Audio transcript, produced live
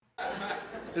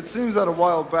It seems that a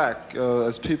while back,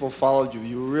 as people followed you,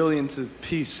 you were really into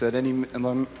peace at any,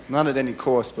 not at any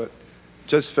cost, but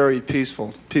just very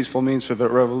peaceful. Peaceful means for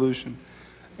revolution.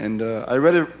 And I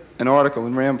read an article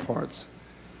in Ramparts,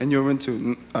 and you were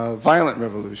into violent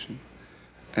revolution.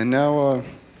 And now,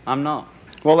 I'm not.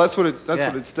 well, that's what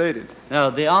it stated.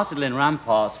 No, the article in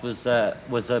Ramparts was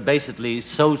basically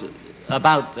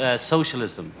about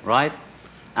socialism, right?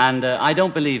 And I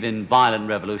don't believe in violent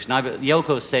revolution.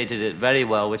 Yoko stated it very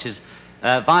well, which is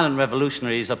violent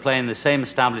revolutionaries are playing the same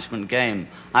establishment game.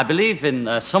 I believe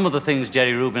in some of the things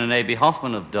Jerry Rubin and A.B.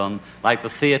 Hoffman have done, like the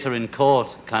theater in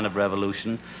court kind of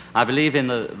revolution. I believe in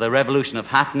the revolution of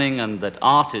happening, and that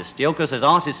Yoko says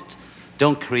artists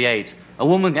don't create.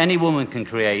 Any woman can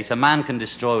create, a man can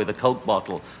destroy with a Coke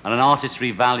bottle, and an artist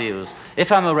revalues.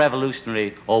 If I'm a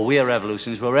revolutionary, or we're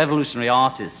revolutionaries, we're revolutionary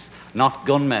artists, not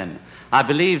gunmen. I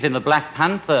believe in the Black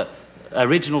Panther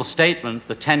original statement,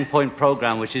 the 10-point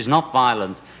program, which is not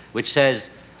violent, which says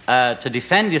to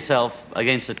defend yourself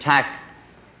against attack.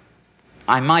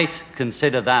 I might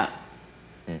consider that,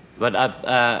 but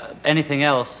anything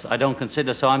else I don't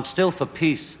consider. So I'm still for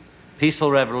peace,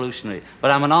 peaceful revolutionary. But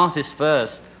I'm an artist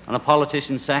first and a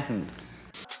politician second.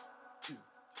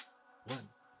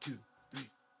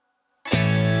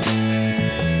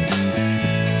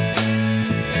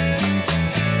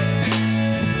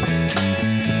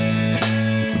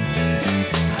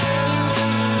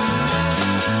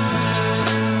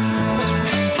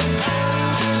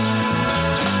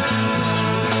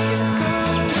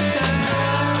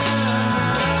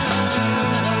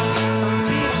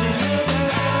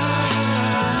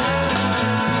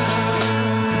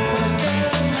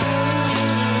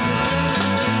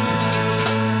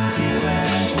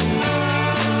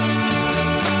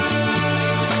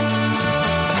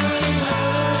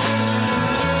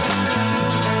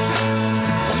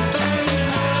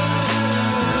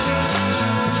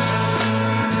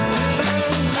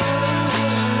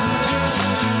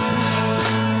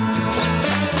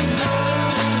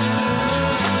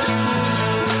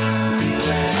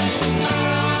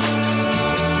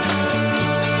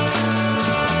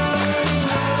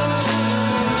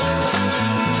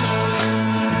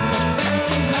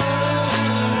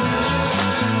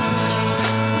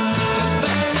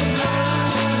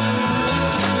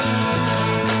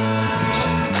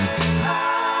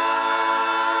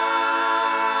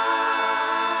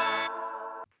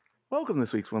 Welcome to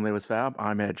this week's When They Was Fab.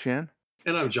 I'm Ed Chan.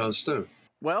 And I'm John Stone.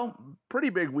 Well, pretty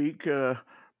big week,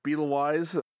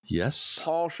 Beatle-wise. Yes.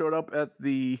 Paul showed up at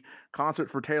the concert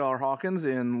for Taylor Hawkins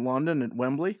in London at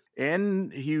Wembley,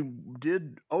 and he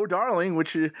did "Oh Darling,"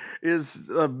 which is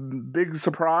a big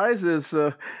surprise. It's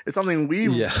something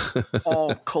we've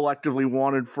all collectively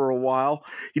wanted for a while.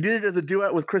 He did it as a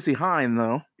duet with Chrissie Hynde,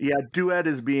 though. Yeah, duet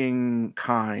is being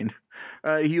kind.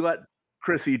 He let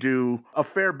Chrissie do a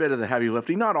fair bit of the heavy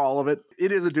lifting, not all of it.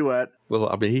 It is a duet. Well,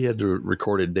 I mean, he had to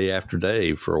record it day after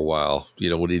day for a while,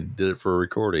 when he did it for a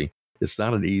recording. It's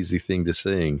not an easy thing to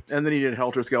sing. And then he did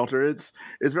Helter Skelter. It's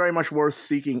very much worth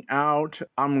seeking out.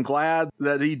 I'm glad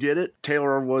that he did it.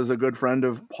 Taylor was a good friend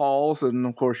of Paul's, and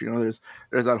of course, there's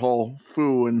that whole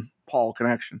Foo and Paul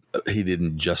connection. He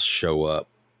didn't just show up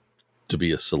to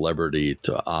be a celebrity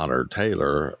to honor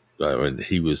Taylor.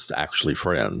 He was actually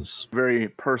friends. Very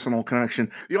personal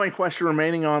connection. The only question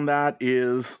remaining on that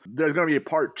is there's going to be a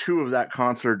part 2 of that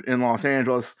concert in Los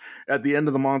Angeles at the end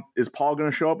of the month. Is Paul going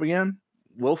to show up again?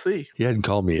 We'll see. He hadn't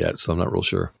called me yet, so I'm not real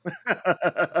sure.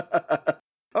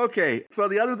 Okay, so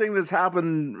the other thing that's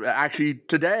happened actually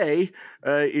today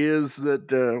is that,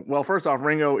 first off,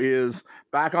 Ringo is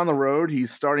back on the road.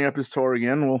 He's starting up his tour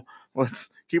again. Well, let's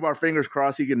keep our fingers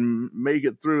crossed he can make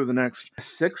it through the next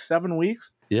 6-7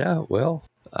 weeks. Yeah, well,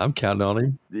 I'm counting on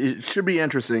him. It should be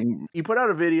interesting. He put out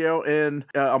a video, and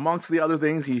amongst the other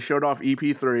things, he showed off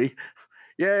EP3.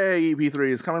 Yay,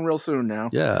 EP3 is coming real soon now.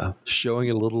 Yeah, showing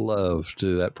a little love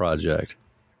to that project.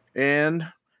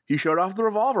 And he showed off the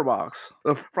Revolver box.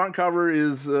 The front cover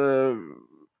is the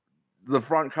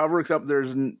front cover, except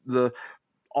there's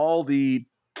all the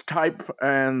type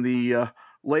and the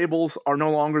labels are no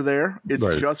longer there. It's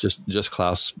right. just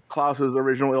Klaus's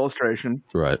original illustration.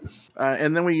 Right.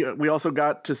 And then we also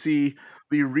got to see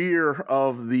the rear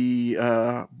of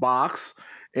the box,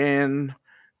 and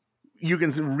you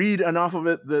can read enough of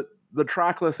it that the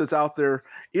track list that's out there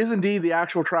is indeed the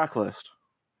actual track list.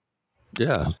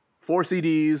 Yeah. 4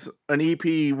 CDs, an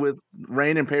EP with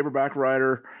Rain and Paperback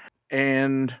Writer,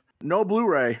 and no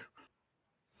Blu-ray.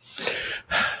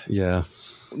 Yeah.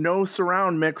 No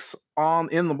surround mix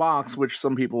in the box, which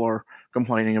some people are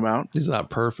complaining about. It's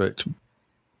not perfect,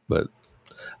 but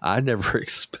I never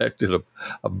expected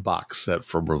a box set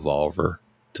from Revolver.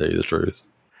 to tell you the truth.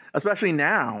 Especially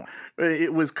now.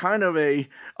 It was kind of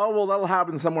that'll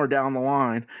happen somewhere down the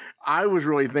line. I was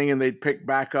really thinking they'd pick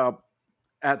back up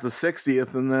at the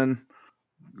 60th and then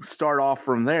start off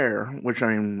from there, which,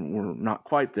 I mean, we're not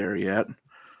quite there yet.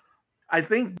 I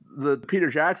think the Peter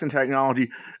Jackson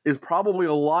technology is probably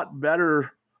a lot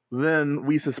better than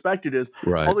we suspect it is.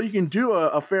 Right. Although you can do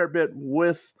a fair bit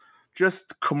with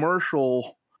just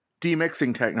commercial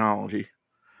demixing technology.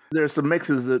 There's some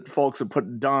mixes that folks have put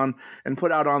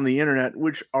out on the internet,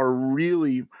 which are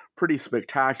really pretty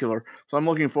spectacular. So I'm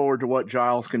looking forward to what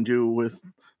Giles can do with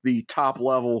the top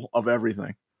level of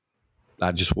everything.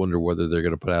 I just wonder whether they're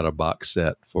going to put out a box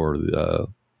set for the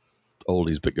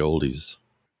oldies but goldies.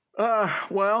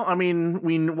 Well, I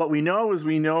mean, what we know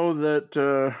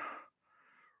that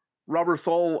Rubber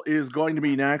Soul is going to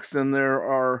be next, and there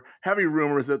are heavy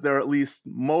rumors that they're at least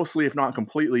mostly, if not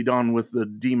completely, done with the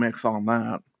demix on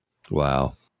that.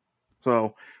 Wow.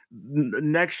 So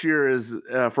next year is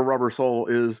for Rubber Soul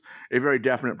is a very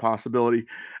definite possibility.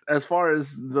 As far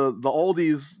as the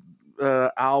oldies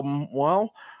album,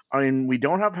 well, I mean, we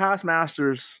don't have Past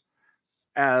Masters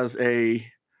as a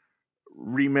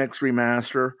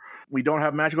remaster. We don't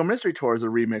have Magical Mystery Tour as a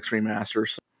remaster.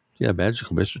 So. Yeah,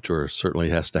 Magical Mystery Tour certainly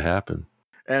has to happen.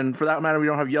 And for that matter, we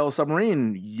don't have Yellow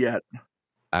Submarine yet.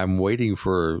 I'm waiting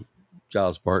for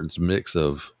Giles Martin's mix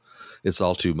of It's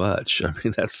All Too Much. I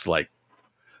mean, that's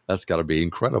got to be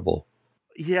incredible.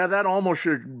 Yeah, that almost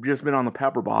should have just been on the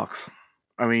Pepper box.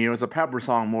 I mean, it's a Pepper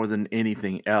song more than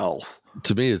anything else.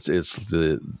 To me, it's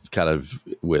the kind of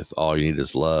with All You Need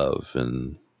Is Love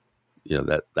and,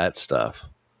 that stuff.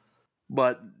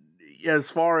 But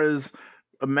as far as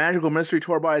a Magical Mystery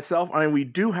Tour by itself, I mean, he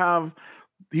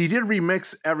did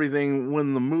remix everything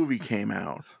when the movie came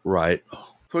out. Right.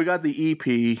 So we got the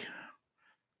EP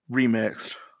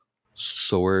remixed.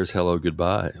 So where's Hello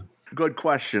Goodbye? Good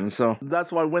question. So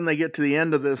that's why when they get to the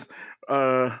end of this,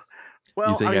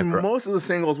 most of the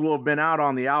singles will have been out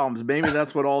on the albums. Maybe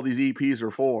that's what all these EPs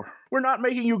are for. We're not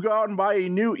making you go out and buy a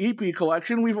new EP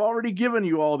collection. We've already given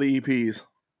you all the EPs.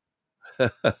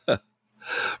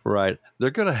 Right.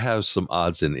 They're going to have some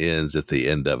odds and ends at the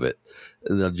end of it.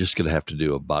 And they're just going to have to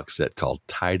do a box set called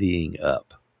Tidying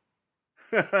Up.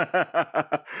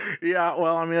 Yeah,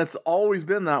 well, I mean, it's always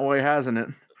been that way, hasn't it?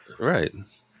 Right.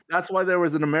 That's why there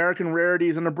was an American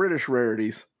Rarities and a British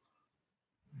Rarities.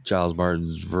 Giles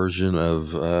Martin's version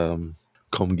of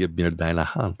Komm gib mir deine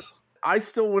Hand. I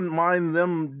still wouldn't mind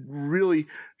them really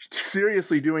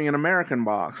seriously doing an American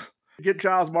box. Get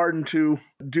Giles Martin to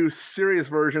do serious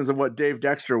versions of what Dave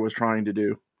Dexter was trying to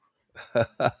do.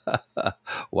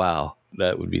 Wow,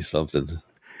 that would be something.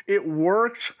 It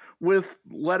worked with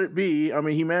Let It Be. I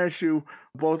mean, he managed to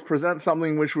both present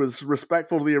something which was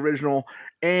respectful to the original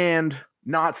and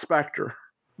not Spectre.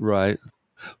 Right.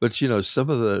 But, some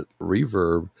of the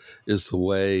reverb is the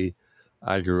way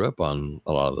I grew up on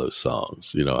a lot of those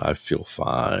songs. I Feel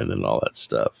Fine and all that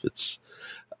stuff.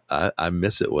 I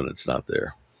miss it when it's not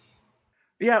there.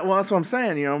 Yeah, well, that's what I'm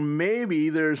saying. Maybe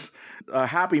there's a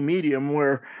happy medium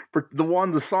where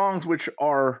the songs which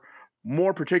are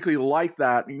more particularly like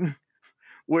that,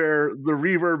 where the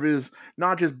reverb is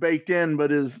not just baked in,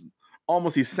 but is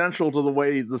almost essential to the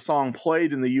way the song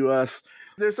played in the U.S.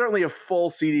 There's certainly a full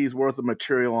CD's worth of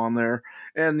material on there.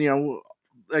 And,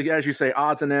 as you say,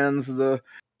 odds and ends,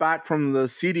 back from the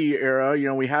CD era,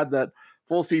 we had that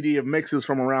full CD of mixes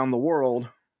from around the world.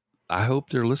 I hope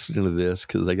they're listening to this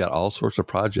because they got all sorts of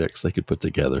projects they could put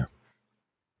together.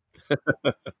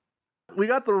 We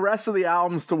got the rest of the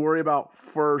albums to worry about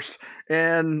first.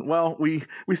 And, well, we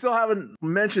still haven't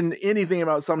mentioned anything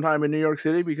about Sometime in New York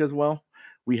City because, well,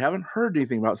 we haven't heard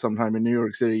anything about Sometime in New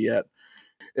York City yet.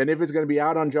 And if it's going to be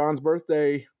out on John's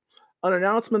birthday, an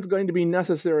announcement's going to be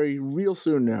necessary real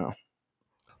soon now.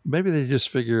 Maybe they just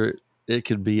figure it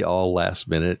could be all last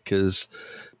minute because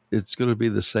it's going to be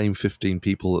the same 15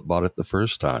 people that bought it the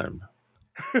first time.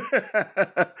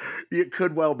 It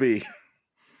could well be.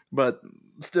 But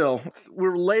still,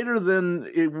 we're later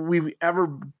than we've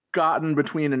ever gotten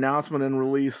between announcement and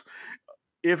release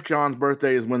if John's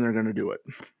birthday is when they're going to do it.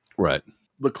 Right.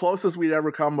 The closest we'd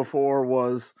ever come before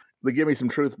was the Give Me Some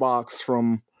Truth box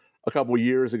from a couple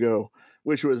years ago,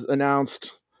 which was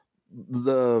announced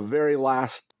the very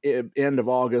last end of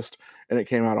August, and it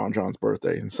came out on John's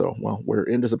birthday. And so, well, we're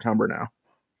into September now.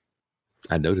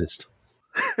 I noticed.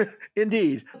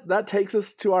 Indeed. That takes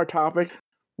us to our topic.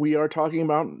 We are talking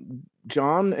about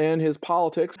John and his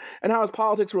politics and how his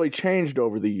politics really changed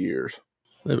over the years.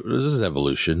 It was an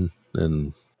evolution,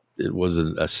 and it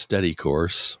wasn't a steady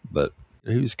course, but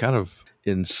he was kind of,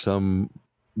 in some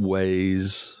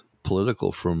ways,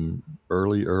 political from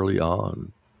early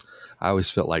on. I always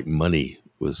felt like money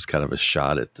was kind of a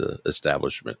shot at the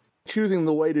establishment. Choosing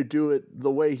the way to do it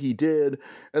the way he did,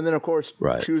 and then, of course,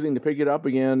 Right. choosing to pick it up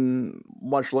again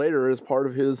much later as part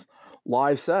of his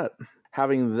live set,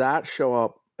 having that show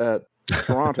up at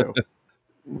Toronto.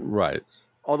 Right.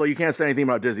 Although you can't say anything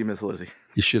about Dizzy Miss Lizzy.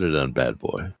 You should have done Bad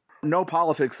Boy. No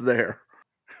politics there.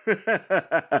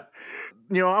 I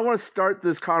want to start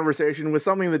this conversation with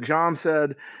something that John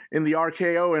said in the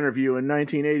RKO interview in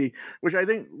 1980, which I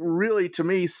think really, to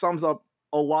me, sums up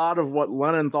a lot of what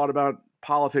Lennon thought about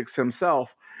politics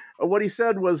himself. What he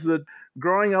said was that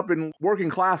growing up in working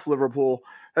class Liverpool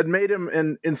had made him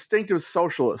an instinctive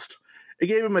socialist. It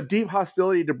gave him a deep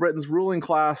hostility to Britain's ruling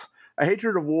class, a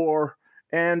hatred of war,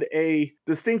 and a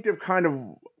distinctive kind of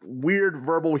weird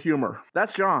verbal humor.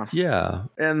 That's John. Yeah.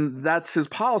 And that's his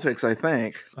politics, I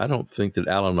think. I don't think that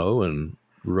Alan Owen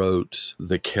wrote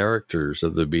the characters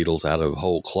of the Beatles out of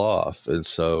whole cloth. And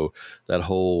so that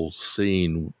whole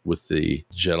scene with the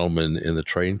gentleman in the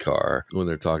train car, when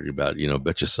they're talking about,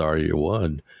 bet you sorry you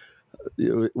won,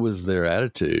 it was their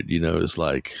attitude. It's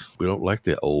like, we don't like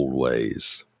the old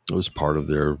ways. It was part of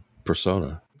their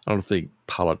persona. I don't think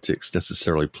politics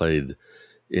necessarily played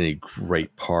any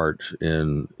great part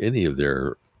in any of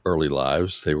their early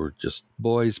lives. They were just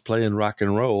boys playing rock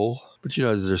and roll. But,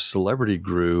 as their celebrity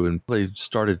grew and they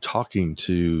started talking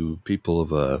to people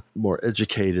of a more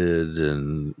educated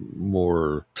and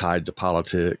more tied to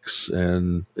politics,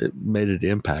 and it made an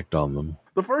impact on them.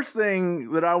 The first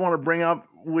thing that I want to bring up,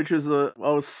 which is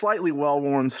a slightly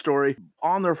well-worn story,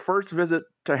 on their first visit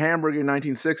to Hamburg in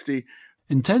 1960,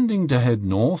 intending to head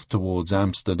north towards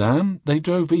Amsterdam, they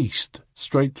drove east,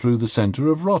 straight through the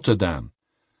centre of Rotterdam.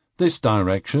 This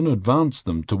direction advanced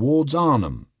them towards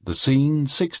Arnhem, the scene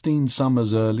 16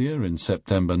 summers earlier, in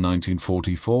September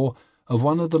 1944, of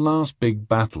one of the last big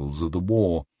battles of the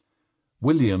war.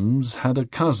 Williams had a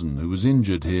cousin who was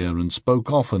injured here and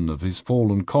spoke often of his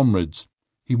fallen comrades.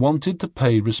 He wanted to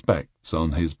pay respects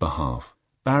on his behalf.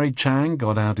 Barry Chang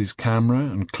got out his camera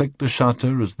and clicked the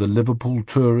shutter as the Liverpool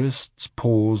tourists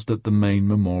paused at the main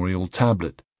memorial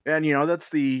tablet. And, that's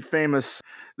the famous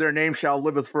 "Their name shall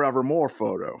liveth forevermore"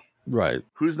 photo. Right.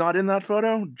 Who's not in that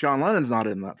photo? John Lennon's not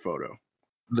in that photo.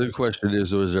 The question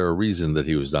is, was there a reason that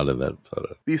he was not in that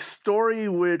photo? The story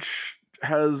which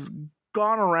has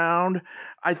gone around,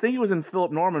 I think it was in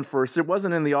Philip Norman first. It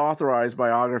wasn't in the authorized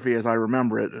biography as I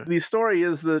remember it. The story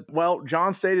is that,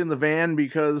 John stayed in the van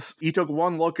because he took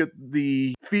one look at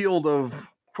the field of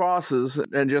crosses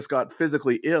and just got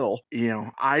physically ill.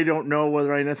 I don't know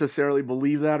whether I necessarily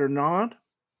believe that or not.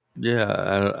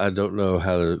 Yeah, I don't know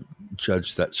how to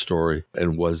judge that story.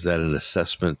 And was that an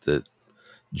assessment that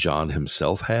John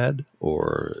himself had,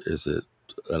 or is it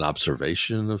an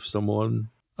observation of someone?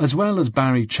 As well as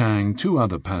Barry Chang, 2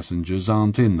 other passengers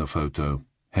aren't in the photo.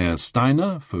 Herr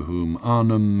Steiner, for whom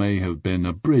Arnhem may have been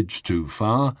a bridge too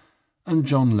far, and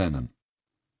John Lennon.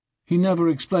 He never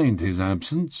explained his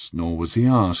absence, nor was he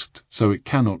asked, so it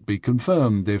cannot be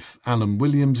confirmed if Alan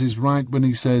Williams is right when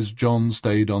he says John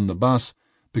stayed on the bus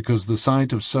because the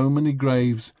sight of so many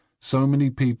graves, so many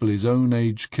people his own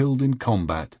age killed in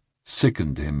combat,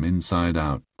 sickened him inside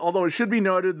out. Although it should be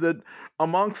noted that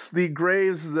amongst the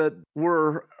graves that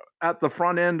were at the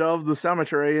front end of the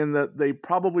cemetery and that they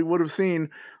probably would have seen,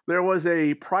 there was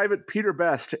a Private Peter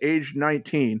Best, aged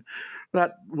 19.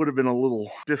 That would have been a little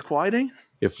disquieting.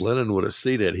 If Lennon would have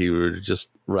seen it, he would have just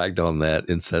ragged on that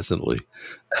incessantly.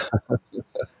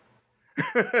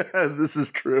 This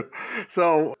is true.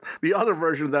 So the other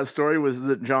version of that story was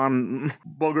that John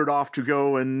boogered off to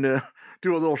go and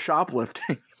do a little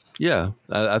shoplifting. Yeah,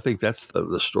 I think that's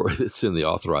the story that's in the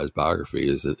authorized biography,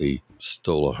 is that he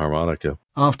stole a harmonica.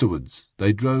 Afterwards,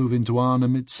 they drove into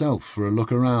Arnhem itself for a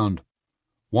look around.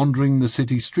 Wandering the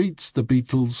city streets, the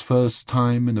Beatles' first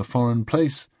time in a foreign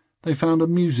place, they found a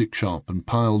music shop and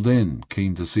piled in,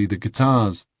 keen to see the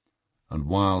guitars. And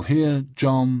while here,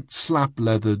 John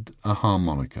slap-leathered a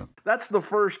harmonica. That's the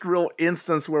first real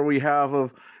instance where we have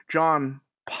of John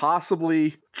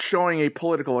possibly showing a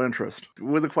political interest,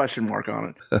 with a question mark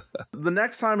on it. The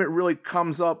next time it really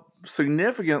comes up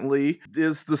significantly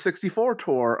is the 64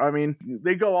 tour. I mean,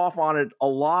 they go off on it a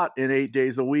lot in 8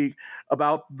 Days a Week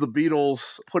about the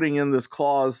Beatles putting in this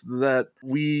clause that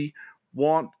we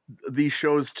want these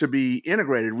shows to be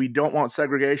integrated. We don't want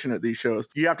segregation at these shows.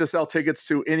 You have to sell tickets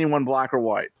to anyone black or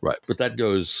white. Right, but that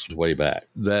goes way back.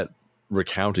 That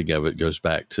recounting of it goes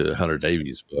back to Hunter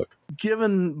Davies' book.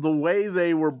 Given the way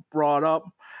they were brought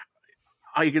up,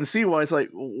 I can see why it's like,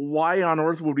 why on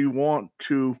earth would we want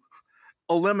to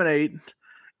eliminate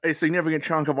a significant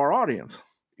chunk of our audience?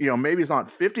 maybe it's not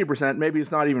 50%, maybe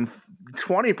it's not even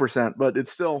 20%, but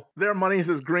it's still, their money's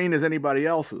as green as anybody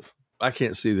else's. I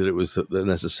can't see that it was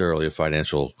necessarily a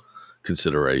financial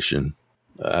consideration.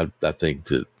 I think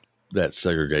that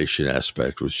segregation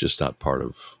aspect was just not part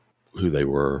of who they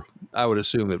were. I would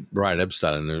assume that Brian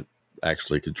Epstein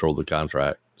actually controlled the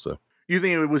contract. So you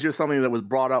think it was just something that was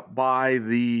brought up by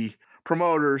the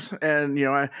promoters? And,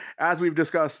 as we've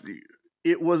discussed,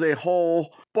 it was a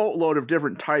whole boatload of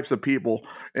different types of people.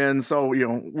 And so,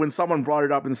 when someone brought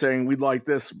it up and saying, we'd like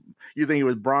this, you think it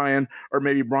was Brian, or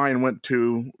maybe Brian went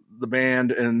to the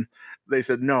band and they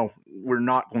said, no, we're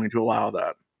not going to allow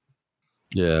that.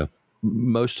 Yeah.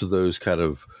 Most of those kind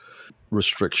of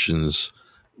restrictions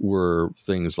were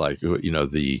things like,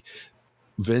 the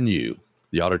venue,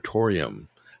 the auditorium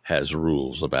has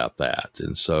rules about that.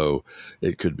 And so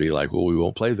it could be like, well, we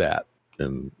won't play that.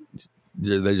 And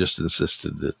they just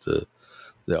insisted that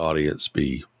the audience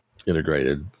be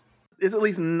integrated. It's at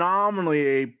least nominally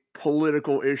a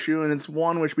political issue, and it's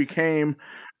one which became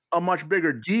a much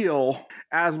bigger deal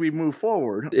as we move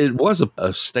forward. It was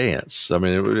a stance. I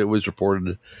mean, it was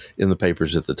reported in the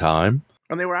papers at the time.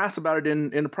 And they were asked about it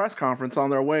in a press conference on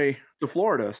their way to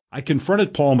Florida. I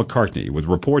confronted Paul McCartney with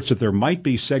reports that there might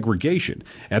be segregation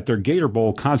at their Gator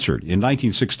Bowl concert in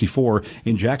 1964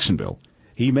 in Jacksonville.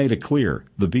 He made it clear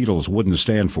the Beatles wouldn't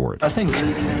stand for it. I think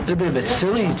it'd be a bit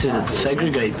silly to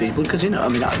segregate people because,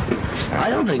 I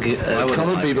don't think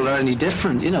coloured people are any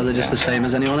different. They're just the same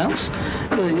as anyone else.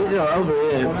 But,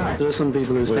 over here, there are some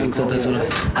people who think that they're sort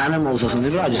of animals or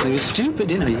something, but I just think it's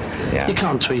stupid, You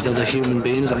can't treat other human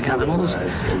beings like animals.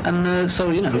 And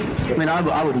so,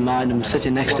 I wouldn't mind them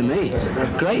sitting next to me.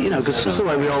 Great, because that's the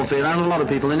way we all feel. And a lot of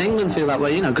people in England feel that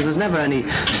way, because there's never any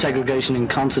segregation in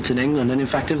concerts in England. And in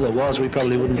fact, if there was, we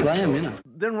probably wouldn't play them,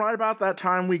 Then right about that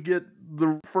time, we get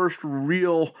the first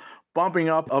real bumping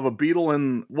up of a Beatle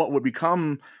in what would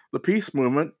become the peace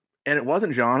movement. And it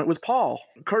wasn't John, it was Paul.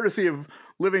 Courtesy of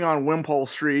living on Wimpole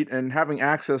Street and having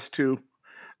access to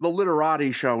the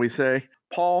literati, shall we say,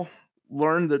 Paul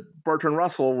learned that Bertrand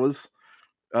Russell was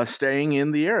staying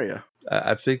in the area.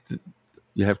 I think that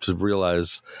you have to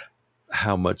realize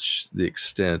how much the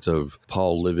extent of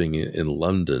Paul living in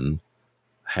London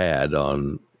had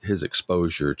on his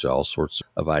exposure to all sorts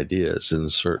of ideas.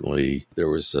 And certainly there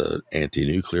was an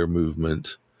anti-nuclear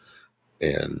movement,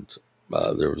 and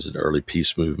there was an early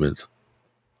peace movement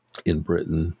in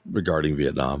Britain regarding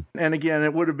Vietnam. And again,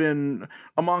 it would have been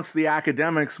amongst the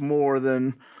academics more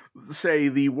than, say,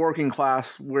 the working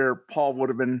class where Paul would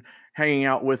have been hanging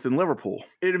out with in Liverpool.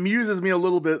 It amuses me a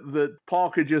little bit that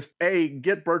Paul could just, A,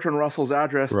 get Bertrand Russell's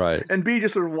address, right, and B,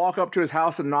 just sort of walk up to his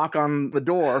house and knock on the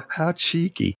door. How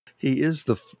cheeky. He is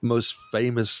the most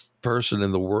famous person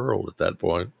in the world at that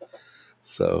point.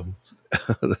 So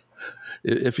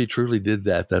if he truly did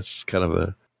that, that's kind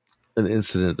of an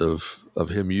incident of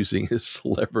him using his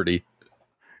celebrity.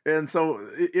 And so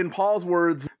in Paul's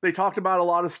words, they talked about a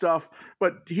lot of stuff,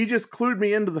 but he just clued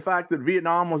me into the fact that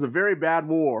Vietnam was a very bad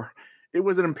war. It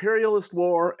was an imperialist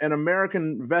war, and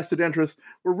American vested interests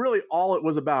were really all it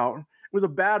was about. It was a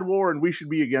bad war, and we should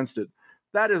be against it.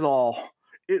 That is all.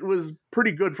 It was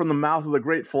pretty good from the mouth of the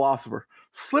great philosopher.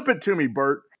 Slip it to me,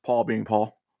 Bert. Paul being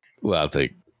Paul. Well, I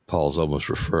think Paul's almost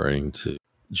referring to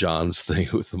John's thing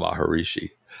with the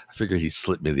Maharishi. I figure he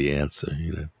slipped me the answer,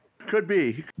 Could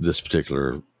be. This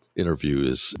particular interview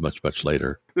is much, much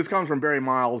later. This comes from Barry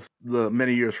Miles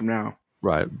many years from now.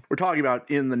 Right. We're talking about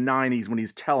in the 90s when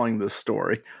he's telling this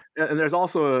story. And there's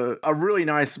also a really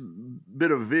nice bit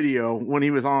of video when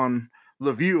he was on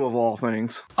The View, of all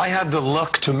things. I had the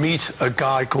luck to meet a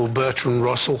guy called Bertrand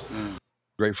Russell.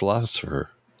 Great philosopher.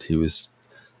 He was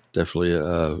definitely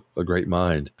a great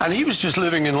mind. And he was just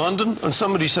living in London, and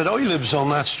somebody said, oh, he lives on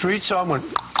that street. So I went,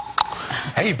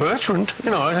 hey, Bertrand,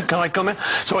 can I come in?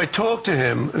 So I talked to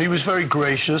him, and he was very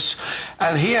gracious,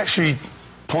 and he actually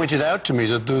pointed out to me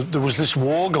that there was this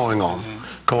war going on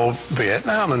called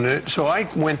Vietnam. And so I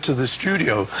went to the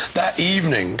studio that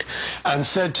evening and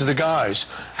said to the guys,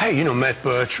 hey, met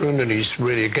Bertrand, and he's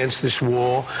really against this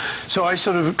war. So I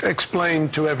sort of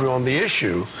explained to everyone the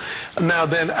issue. Now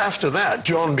then, after that,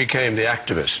 John became the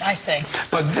activist. I see.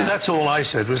 But that's all I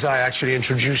said, was I actually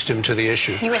introduced him to the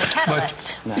issue. You were the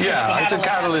catalyst. Yeah, the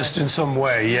catalyst in some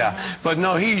way, yeah. But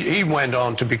no, he went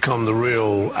on to become the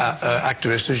real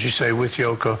activist, as you say, with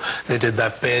Yoko. They did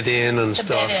that bed in and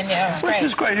stuff. Bed in, yeah, which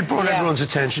was great. It brought everyone's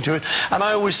attention to it. And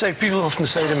I always say, people often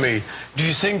say to me, do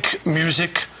you think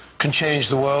music can change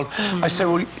the world? I say,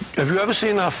 well, have you ever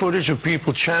seen our footage of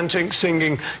people chanting,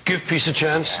 singing, Give Peace a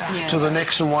Chance to the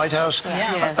Nixon White House?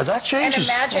 Yes. That changes.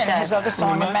 And Imagine, his other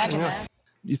song, Imagine.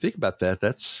 You think about that,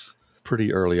 that's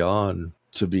pretty early on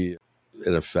to be,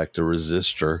 in effect, a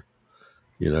resistor.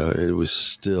 It was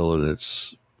still in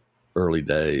its early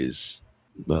days,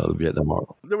 the Vietnam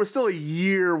War. There was still a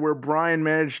year where Brian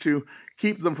managed to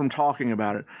keep them from talking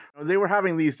about it. They were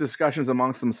having these discussions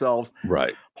amongst themselves.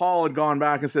 Right. Paul had gone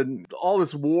back and said, all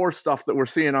this war stuff that we're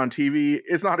seeing on TV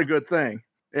is not a good thing.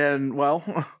 And, well,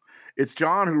 it's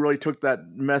John who really took that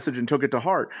message and took it to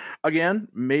heart. Again,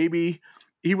 maybe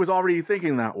he was already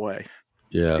thinking that way.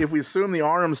 Yeah. If we assume the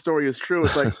Arnhem story is true,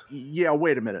 it's like, yeah,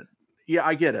 wait a minute. Yeah,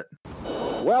 I get it.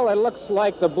 Well, it looks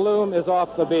like the bloom is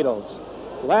off the Beatles.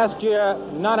 Last year,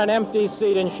 not an empty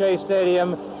seat in Shea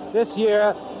Stadium. This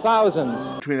year,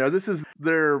 thousands. Between there, this is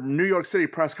their New York City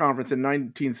press conference in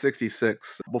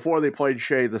 1966, before they played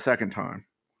Shea the second time.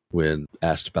 When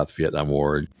asked about the Vietnam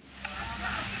War,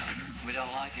 We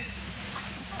don't like it.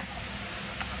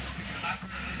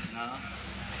 No.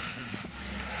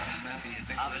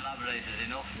 I've elaborated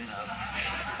enough,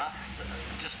 I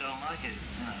just don't like it.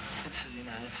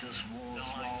 It's a small,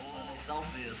 and it's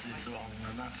obvious it's wrong,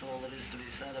 and that's all there is to be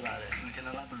said about it. We can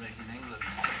elaborate in England.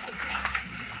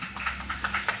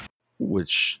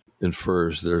 which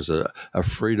infers there's a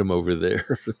freedom over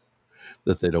there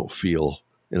that they don't feel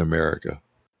in America.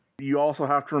 You also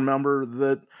have to remember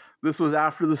that this was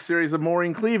after the series of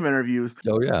Maureen Cleave interviews.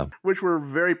 Oh, yeah. Which were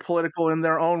very political in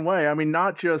their own way. I mean,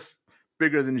 not just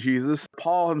Bigger Than Jesus.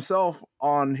 Paul himself,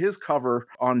 on his cover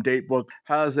on Datebook,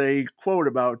 has a quote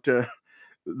about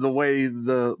the way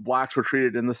the blacks were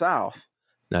treated in the South.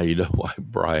 Now you know why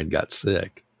Brian got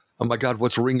sick. Oh, my God,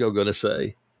 what's Ringo going to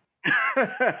say?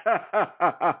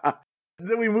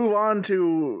 Then we move on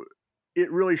to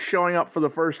it really showing up for the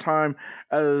first time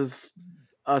as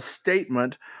a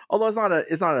statement, although it's not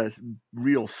a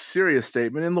real serious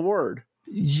statement in the Word.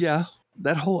 Yeah,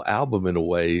 that whole album in a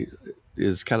way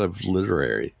is kind of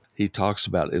literary. He talks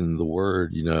about in the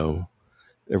Word,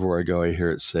 everywhere I go I hear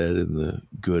it said in the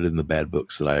good and the bad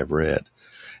books that I have read.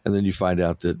 And then you find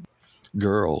out that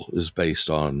Girl is based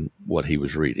on what he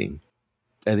was reading.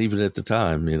 And even at the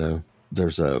time,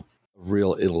 there's a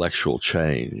real intellectual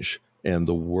change. And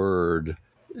the Word,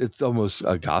 it's almost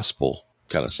a gospel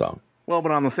kind of song. Well,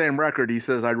 but on the same record, he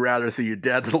says, I'd rather see you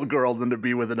dead, little girl, than to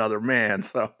be with another man,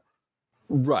 so.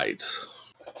 Right.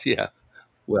 Yeah.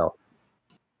 Well.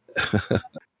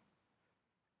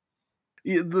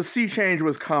 The sea change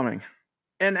was coming.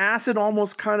 And acid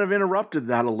almost kind of interrupted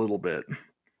that a little bit.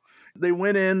 They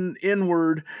went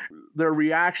inward. Their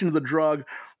reaction to the drug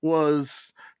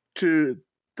was to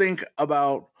think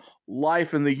about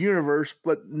life in the universe,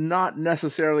 but not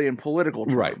necessarily in political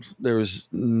terms. Right. There was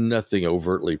nothing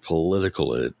overtly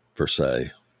political in it, per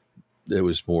se. It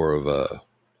was more of a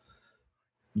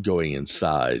going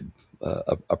inside,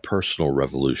 a personal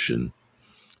revolution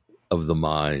of the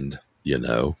mind,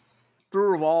 Through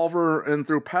Revolver and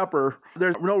through Pepper,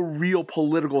 there's no real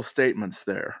political statements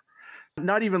there.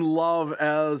 Not even love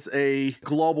as a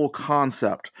global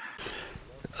concept.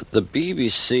 The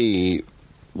BBC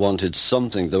wanted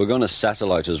something. They were going to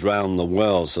satellite us round the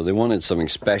world, so they wanted something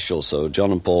special. So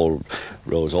John and Paul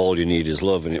wrote All You Need Is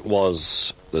Love, and it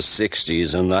was the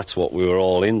 60s, and that's what we were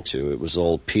all into. It was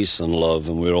all peace and love,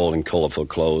 and we were all in colourful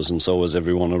clothes, and so was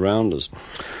everyone around us.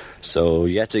 So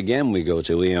yet again we go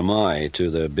to EMI, to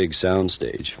the big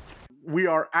soundstage. We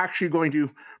are actually going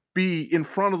to be in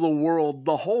front of the world,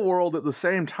 the whole world at the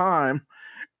same time,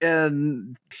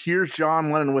 and here's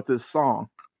John Lennon with this song.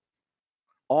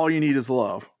 All You Need Is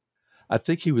Love. I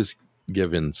think he was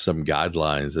given some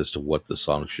guidelines as to what the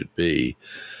song should be.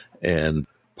 And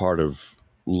part of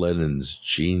Lennon's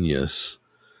genius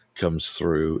comes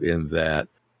through in that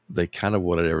they kind of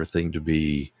wanted everything to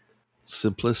be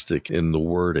simplistic in the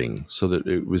wording so that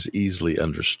it was easily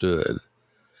understood.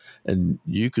 And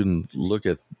you can look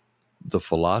at the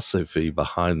philosophy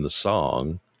behind the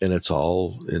song, and it's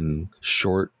all in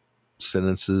short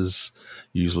sentences,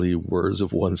 usually words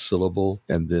of one syllable,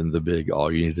 and then the big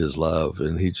all you need is love.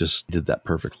 And he just did that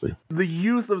perfectly. The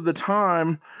youth of the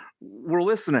time were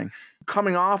listening,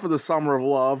 coming off of the Summer of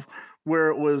Love, where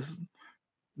it was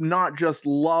not just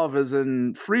love as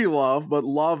in free love, but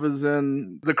love as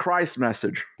in the Christ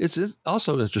message. It's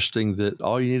also interesting that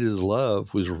All You Need Is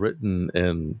Love was written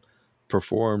and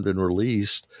performed and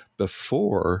released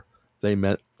before they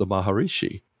met the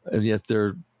Maharishi. And yet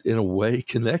they're in a way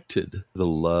connected. The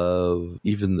love,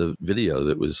 even the video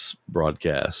that was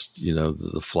broadcast,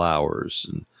 the flowers,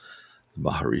 and the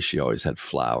Maharishi always had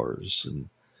flowers, and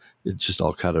it just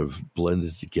all kind of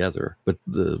blended together. But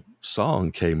the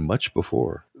song came much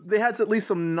before. They had at least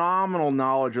some nominal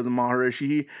knowledge of the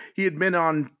Maharishi. He had been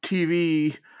on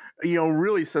TV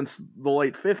really since the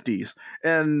late 50s.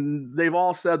 And they've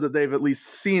all said that they've at least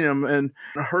seen him and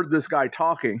heard this guy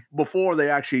talking before they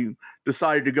actually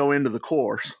decided to go into the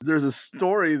course. There's a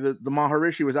story that the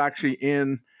Maharishi was actually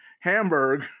in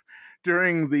Hamburg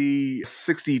during the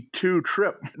 62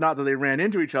 trip. Not that they ran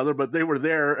into each other, but they were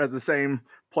there at the same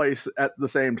place at the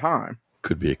same time.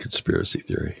 Could be a conspiracy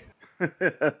theory.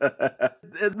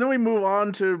 And then we move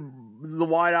on to the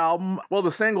White Album. Well,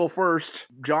 the single first.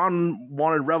 John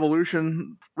wanted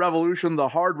Revolution, the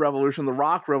hard revolution, the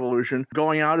rock revolution,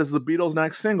 going out as the Beatles'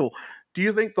 next single. Do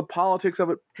you think the politics of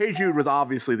it, Hey Jude was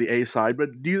obviously the A-side,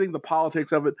 but do you think the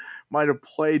politics of it might have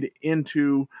played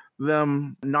into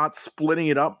them not splitting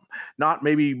it up, not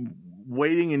maybe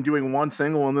waiting and doing one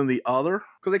single and then the other?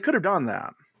 Because they could have done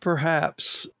that.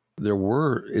 Perhaps. There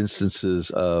were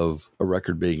instances of a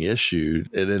record being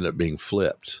issued and ended up being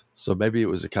flipped. So maybe it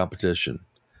was a competition.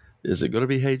 Is it going to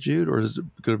be Hey Jude or is it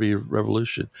going to be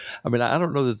Revolution? I mean, I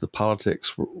don't know that the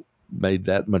politics made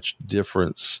that much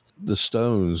difference. The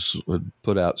Stones would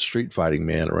put out Street Fighting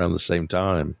Man around the same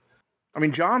time. I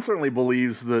mean, John certainly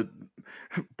believes that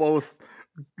both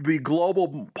the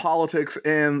global politics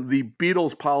and the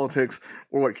Beatles' politics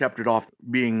were what kept it off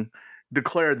being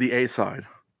declared the A-side.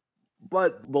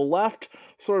 But the left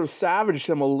sort of savaged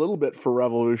him a little bit for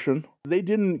Revolution. They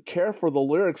didn't care for the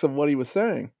lyrics of what he was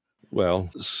saying. Well,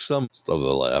 some of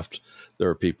the left, there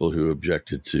are people who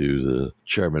objected to the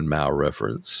Chairman Mao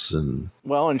reference. And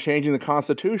changing the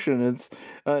Constitution. It's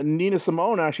Nina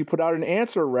Simone actually put out an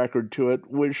answer record to it,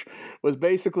 which was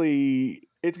basically,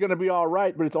 it's going to be all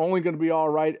right, but it's only going to be all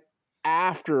right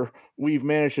after we've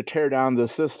managed to tear down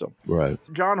this system. Right.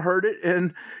 John heard it,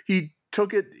 and he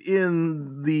took it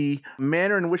in the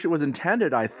manner in which it was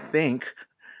intended, I think.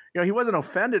 He wasn't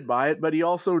offended by it, but he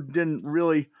also didn't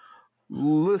really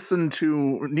listen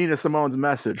to Nina Simone's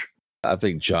message. I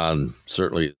think John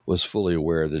certainly was fully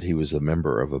aware that he was a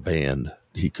member of a band.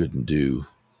 He couldn't do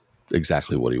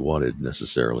exactly what he wanted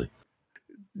necessarily.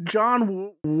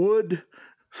 John would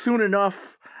soon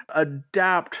enough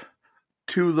adapt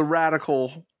to the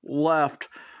radical left,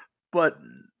 but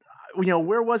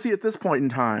where was he at this point in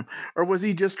time? Or was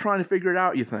he just trying to figure it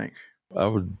out, you think? I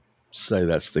would say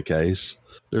that's the case.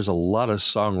 There's a lot of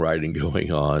songwriting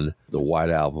going on. The White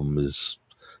Album is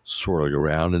swirling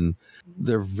around, and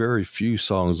there are very few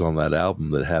songs on that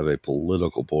album that have a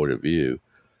political point of view.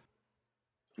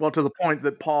 Well, to the point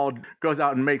that Paul goes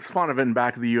out and makes fun of it in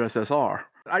back of the USSR.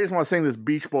 I just want to sing this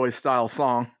Beach Boys style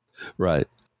song. Right.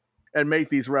 And make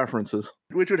these references,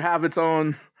 which would have its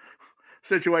own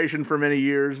situation for many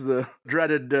years. The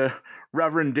dreaded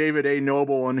Reverend David A.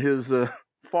 Noble and his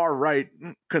far-right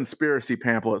conspiracy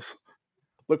pamphlets.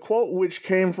 The quote which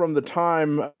came from the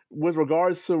time with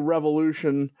regards to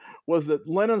Revolution was that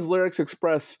Lennon's lyrics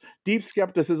express deep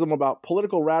skepticism about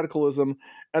political radicalism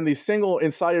and the single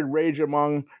incited rage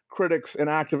among critics and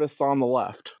activists on the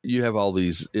left. You have all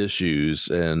these issues,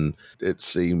 and it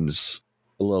seems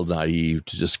a little naive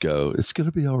to just go, it's going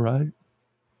to be all right.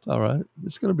 All right.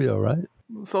 It's going to be all right.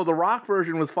 So the rock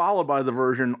version was followed by the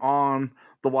version on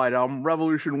the White Album,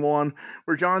 Revolution 1,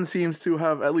 where John seems to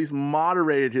have at least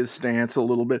moderated his stance a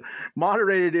little bit,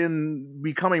 moderated in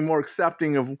becoming more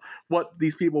accepting of what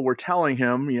these people were telling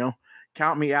him,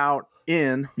 count me out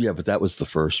in. Yeah, but that was the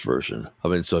first version. I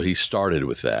mean, so he started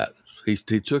with that. He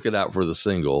took it out for the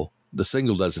single. The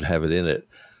single doesn't have it in it,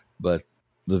 but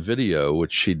the video,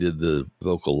 which he did the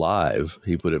vocal live,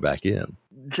 he put it back in.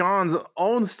 John's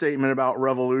own statement about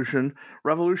Revolution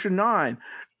 9,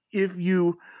 if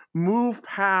you move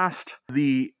past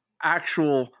the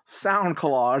actual sound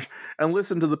collage and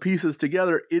listen to the pieces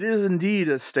together, it is indeed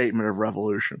a statement of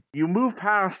revolution. You move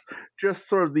past just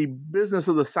sort of the business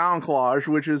of the sound collage,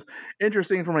 which is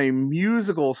interesting from a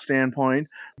musical standpoint.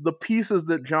 The pieces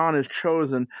that John has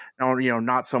chosen, now,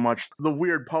 not so much the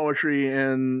weird poetry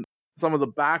and some of the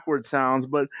backward sounds,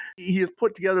 but he has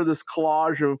put together this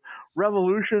collage of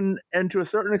revolution and, to a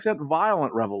certain extent,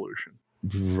 violent revolution.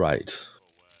 Right.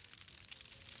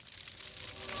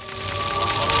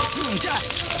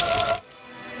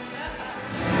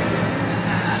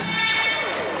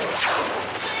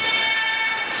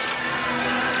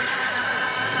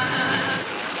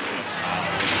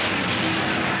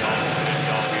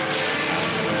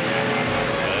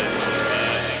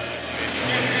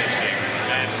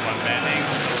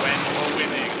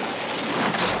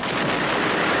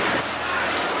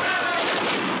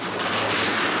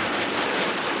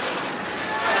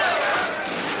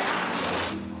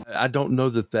 I don't know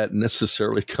that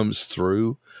necessarily comes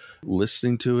through.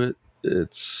 Listening to it,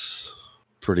 it's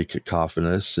pretty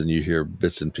cacophonous and you hear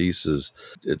bits and pieces.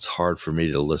 It's hard for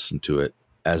me to listen to it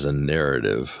as a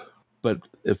narrative. But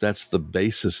if that's the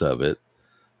basis of it,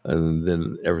 and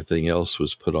then everything else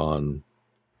was put on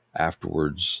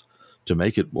afterwards to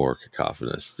make it more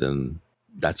cacophonous, then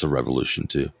that's a revolution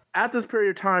too. At this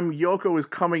period of time, Yoko is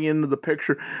coming into the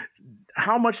picture.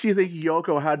 How much do you think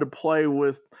Yoko had to play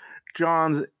with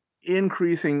John's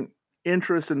increasing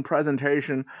interest and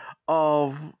presentation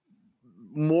of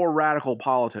more radical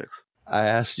politics? I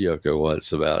asked Yoko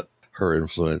once about her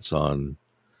influence on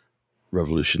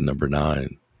Revolution Number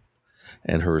 9,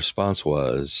 and her response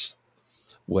was,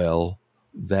 well,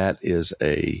 that is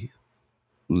a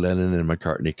Lennon and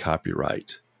McCartney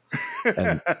copyright.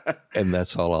 And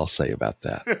that's all I'll say about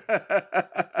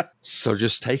that. So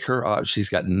just take her off. She's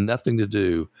got nothing to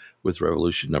do with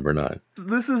Revolution Number 9.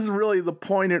 This is really the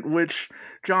point at which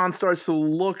John starts to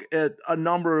look at a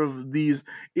number of these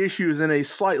issues in a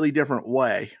slightly different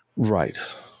way. Right.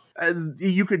 And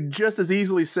you could just as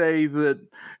easily say that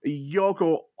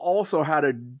Yoko also had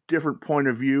a different point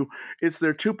of view. It's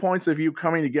their 2 points of view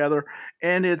coming together,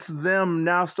 and it's them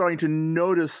now starting to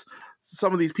notice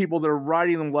some of these people that are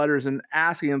writing them letters and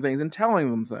asking them things and telling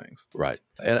them things. Right.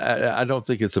 And I don't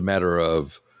think it's a matter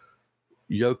of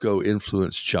Yoko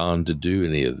influenced John to do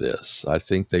any of this. I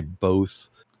think they both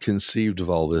conceived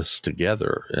of all this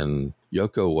together, and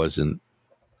Yoko wasn't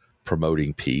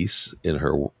promoting peace in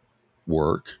her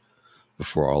work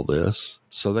before all this.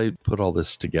 So they put all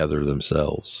this together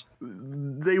themselves.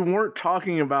 They weren't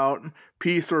talking about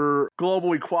peace or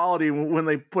global equality when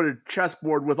they put a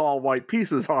chessboard with all white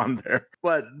pieces on there.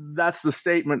 But that's the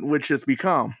statement which it's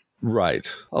become.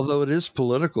 Right. Although it is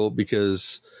political,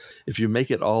 because if you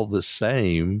make it all the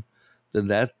same, then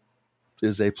that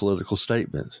is a political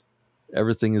statement.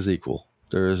 Everything is equal.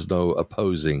 There is no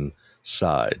opposing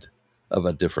side of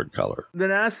a different color.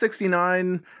 Then as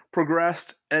 69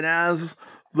 progressed and as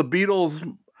the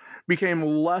Beatles became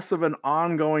less of an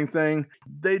ongoing thing,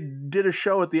 they did a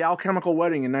show at the Alchemical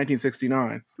Wedding in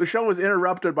 1969. The show was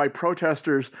interrupted by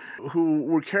protesters who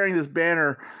were carrying this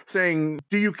banner saying,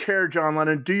 "Do you care, John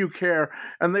Lennon? Do you care?"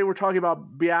 And they were talking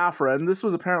about Biafra. And this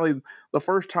was apparently the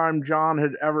first time John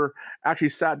had ever actually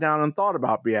sat down and thought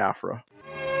about Biafra.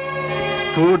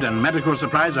 Food and medical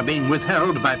supplies are being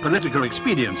withheld by political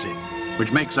expediency,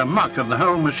 which makes a mock of the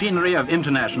whole machinery of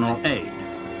international aid.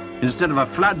 Instead of a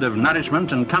flood of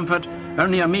nourishment and comfort,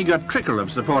 only a meager trickle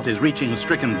of support is reaching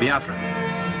stricken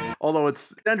Biafra. Although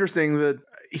it's interesting that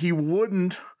he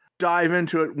wouldn't dive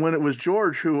into it when it was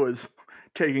George who was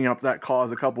taking up that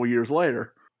cause a couple years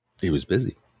later. He was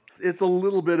busy. It's a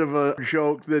little bit of a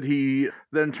joke that he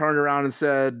then turned around and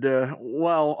said,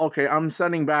 well, okay, I'm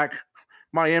sending back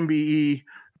my MBE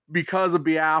because of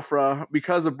Biafra,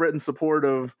 because of Britain's support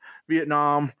of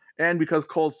Vietnam, and because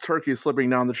cold turkey is slipping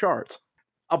down the charts.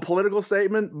 A political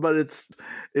statement, but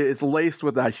it's laced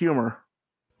with that humor.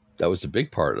 That was a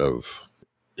big part of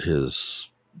his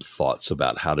thoughts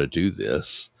about how to do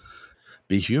this.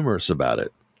 Be humorous about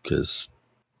it, because,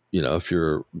 you know, if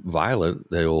you're violent,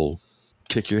 they'll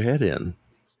kick your head in.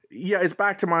 Yeah, it's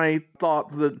back to my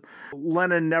thought that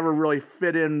Lennon never really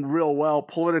fit in real well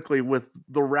politically with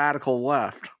the radical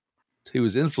left. He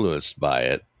was influenced by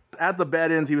it. At the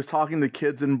bed-ins, he was talking to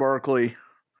kids in Berkeley.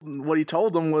 What he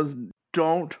told them was,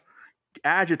 don't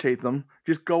agitate them,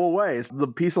 just go away. The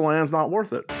piece of land's not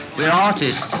worth it. We're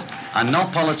artists and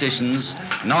not politicians,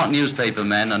 not newspaper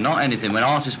men, and not anything. We're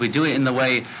artists. We do it in the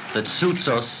way that suits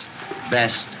us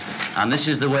best. And this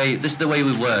is the way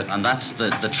we work, and that's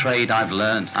the trade I've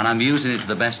learned, and I'm using it to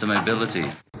the best of my ability.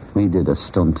 We did a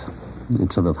stunt.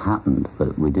 It sort of happened,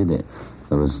 but we did it.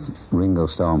 There was Ringo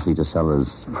Starr and Peter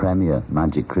Sellers' premiere,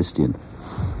 Magic Christian.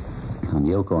 And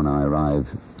Yoko and I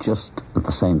arrived just at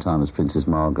the same time as Princess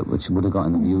Margaret, which would have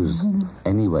gotten the news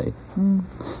anyway.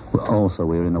 Also,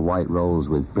 we were in a white rose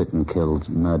with Britain killed,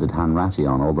 murdered Hanratty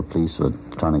on. All the police were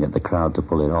trying to get the crowd to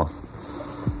pull it off.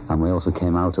 And we also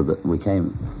came we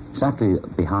came exactly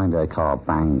behind their car,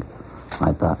 bang,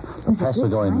 like that. The press were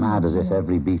going mad as if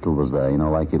every Beatle was there, you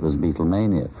know, like it was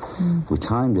Beatlemania. We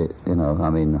timed it, you know, I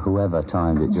mean, whoever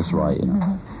timed it just right, you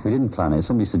know. We didn't plan it.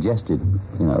 Somebody suggested,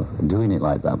 you know, doing it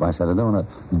like that, but I said, I don't want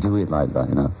to do it like that,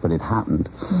 you know, but it happened.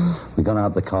 We got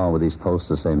out the car with these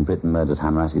posters saying Britain murdered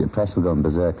Hanratty. The press were going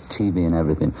berserk, TV and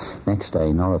everything. Next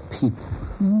day, not a peep.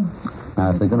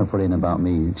 Now, if they're going to put in about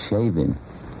me shaving,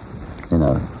 you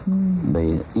know,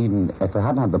 they even, if I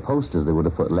hadn't had the posters, they would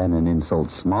have put Lennon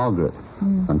insults Margaret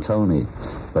and Tony,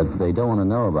 but they don't want to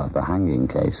know about the hanging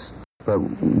case. But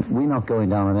we're not going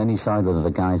down on any side whether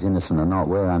the guy's innocent or not.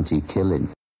 We're anti-killing.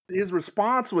 His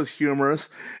response was humorous,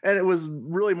 and it was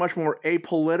really much more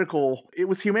apolitical. It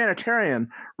was humanitarian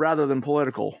rather than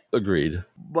political. Agreed.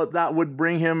 But that would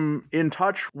bring him in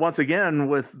touch once again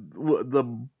with the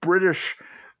British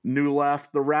New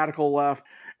Left, the radical left.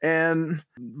 And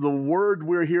the word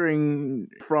we're hearing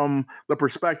from the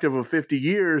perspective of 50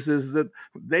 years is that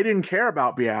they didn't care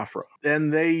about Biafra.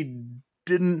 And they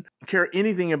didn't care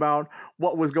anything about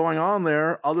what was going on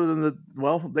there other than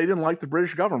they didn't like the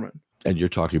British government. And you're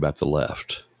talking about the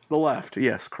left. The left,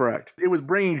 yes, correct. It was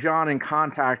bringing John in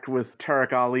contact with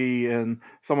Tariq Ali and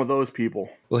some of those people.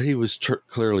 Well, he was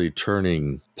clearly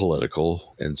turning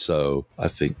political. And so I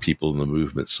think people in the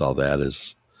movement saw that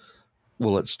as,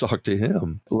 well, let's talk to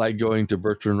him, like going to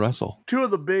Bertrand Russell. Two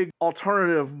of the big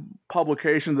alternative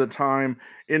publications at the time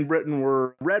in Britain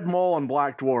were Red Mole and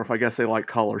Black Dwarf. I guess they like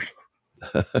colors.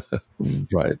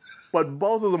 Right. But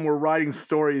both of them were writing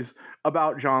stories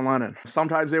about John Lennon.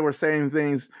 Sometimes they were saying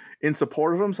things in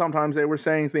support of him. Sometimes they were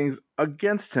saying things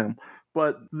against him.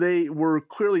 But they were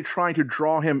clearly trying to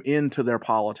draw him into their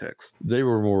politics. They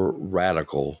were more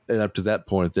radical. And up to that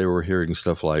point, they were hearing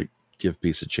stuff like Give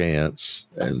Peace a Chance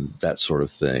and that sort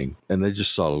of thing. And they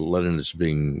just saw Lennon as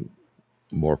being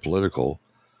more political.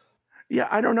 Yeah,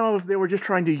 I don't know if they were just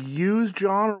trying to use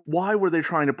John. Why were they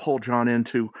trying to pull John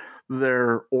into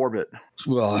their orbit?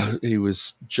 Well, he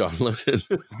was John Lennon.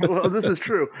 Well, this is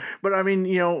true. But I mean,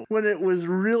 when it was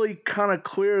really kind of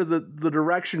clear that the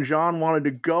direction John wanted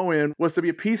to go in was to be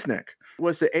a peacenik,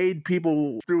 was to aid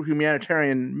people through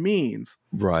humanitarian means.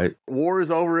 Right. War is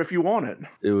over if you want it.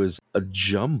 It was a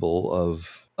jumble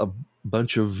of a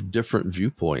bunch of different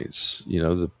viewpoints.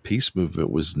 The peace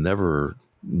movement was never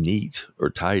neat or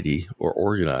tidy or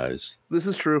organized. This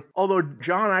is true. Although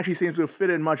John actually seems to have fit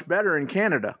in much better in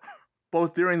Canada,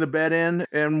 both during the bed-in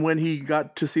and when he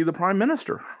got to see the Prime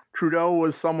Minister. Trudeau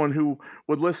was someone who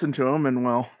would listen to him, and,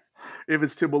 well, if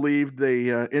it's to believe, they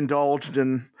indulged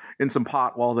in some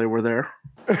pot while they were there.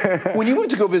 When you went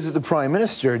to go visit the Prime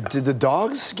Minister, did the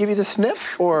dogs give you the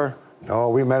sniff, or? No,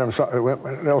 we met him,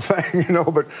 no thing,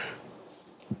 but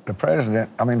the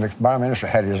the Prime Minister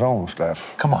had his own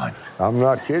stuff. Come on. I'm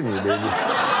not kidding you, baby.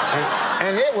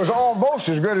 And it was almost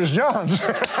as good as John's.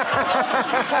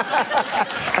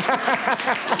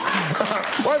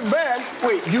 Wasn't bad.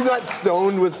 Wait, you got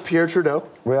stoned with Pierre Trudeau?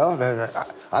 Well,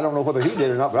 I don't know whether he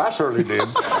did or not, but I certainly did.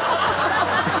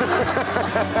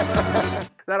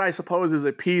 That, I suppose, is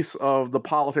a piece of the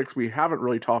politics we haven't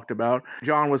really talked about.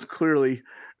 John was clearly,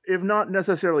 if not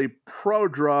necessarily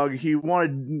pro-drug, he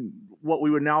wanted what we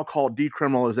would now call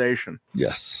decriminalization.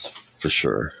 Yes, for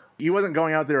sure. He wasn't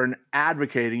going out there and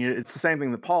advocating it. It's the same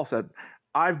thing that Paul said.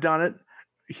 I've done it.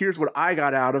 Here's what I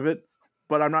got out of it,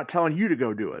 but I'm not telling you to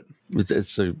go do it.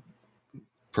 It's a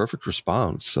perfect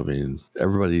response. I mean,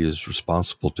 everybody is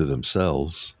responsible to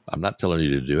themselves. I'm not telling you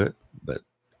to do it, but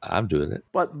I'm doing it.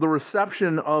 But the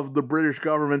reception of the British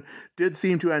government did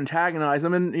seem to antagonize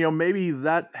him, and maybe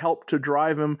that helped to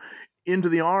drive him into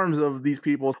the arms of these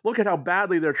people. Look at how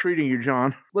badly they're treating you,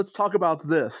 John. Let's talk about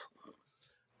this.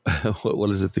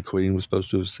 What is it the Queen was supposed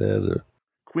to have said? Or?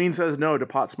 Queen says no to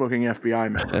pot-smoking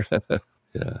FBI members.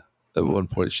 Yeah. At one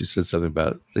point, she said something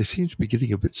about, they seem to be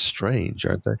getting a bit strange,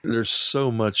 aren't they? There's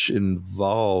so much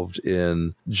involved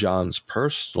in John's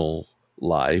personal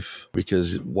life,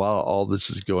 because while all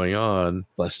this is going on,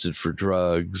 busted for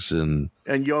drugs and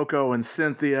Yoko and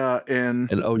Cynthia and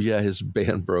oh yeah, his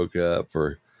band broke up,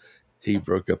 or he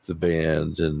broke up the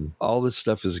band, and all this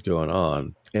stuff is going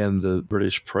on. And the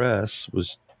British press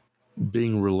was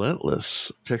being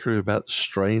relentless, particularly about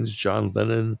strange John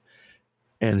Lennon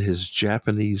and his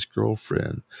Japanese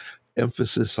girlfriend.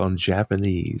 Emphasis on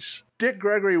Japanese. Dick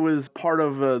Gregory was part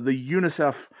of the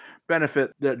UNICEF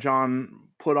benefit that John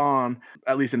put on,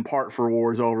 at least in part, for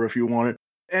War is Over, if you want it.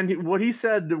 And what he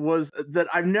said was that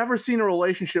I've never seen a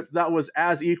relationship that was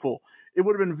as equal. It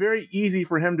would have been very easy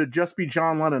for him to just be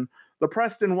John Lennon. The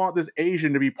press didn't want this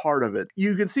Asian to be part of it.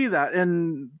 You can see that,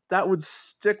 and that would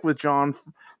stick with John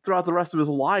throughout the rest of his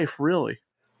life, really.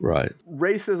 Right.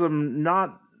 Racism,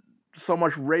 not so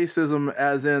much racism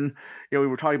as in, we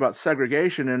were talking about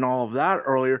segregation and all of that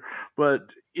earlier,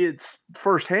 but it's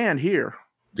firsthand here.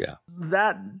 Yeah.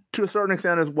 That, to a certain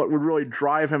extent, is what would really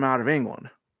drive him out of England.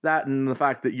 That and the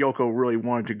fact that Yoko really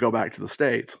wanted to go back to the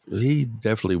States. He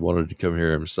definitely wanted to come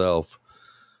here himself.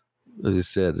 As he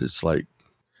said, it's like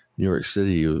New York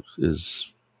City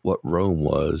is what Rome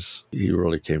was. He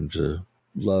really came to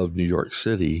love New York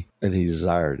City, and he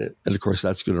desired it. And of course,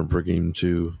 that's going to bring him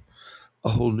to a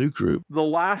whole new group. The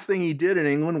last thing he did in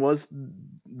England was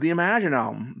the Imagine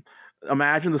album.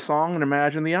 Imagine the song and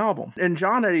Imagine the album. And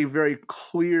John had a very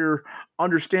clear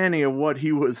understanding of what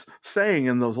he was saying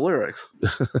in those lyrics.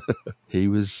 He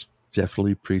was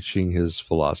definitely preaching his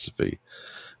philosophy.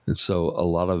 And so a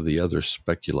lot of the other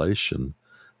speculation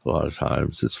a lot of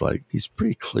times. It's like he's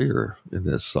pretty clear in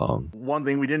this song. One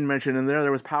thing we didn't mention in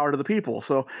there was Power to the People.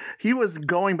 So he was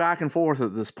going back and forth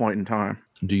at this point in time.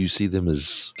 Do you see them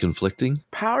as conflicting?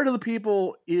 Power to the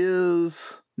People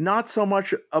is not so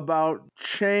much about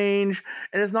change,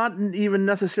 and it's not even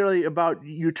necessarily about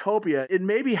utopia. It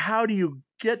may be how do you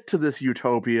get to this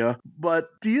utopia, but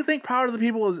do you think Power to the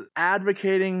People is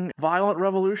advocating violent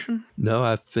revolution? No,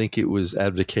 I think it was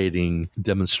advocating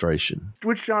demonstration.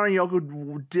 Which John and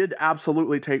Yoko did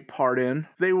absolutely take part in.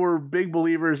 They were big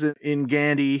believers in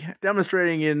Gandhi,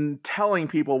 demonstrating in telling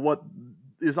people what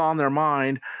is on their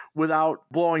mind without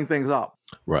blowing things up.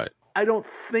 Right. I don't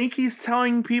think he's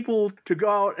telling people to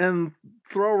go out and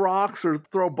throw rocks or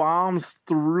throw bombs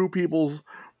through people's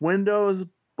windows,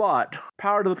 but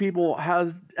Power to the People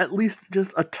has at least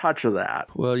just a touch of that.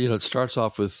 Well, it starts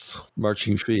off with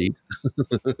marching feet.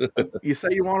 You say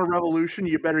you want a revolution,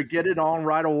 you better get it on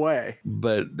right away.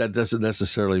 But that doesn't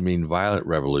necessarily mean violent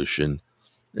revolution.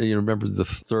 And remember, the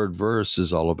third verse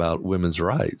is all about women's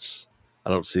rights. I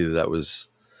don't see that was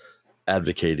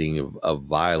advocating of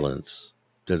violence.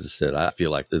 As I said, I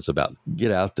feel like it's about get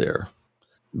out there.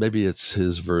 Maybe it's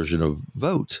his version of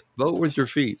vote. Vote with your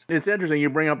feet. It's interesting you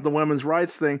bring up the women's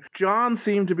rights thing. John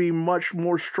seemed to be much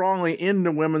more strongly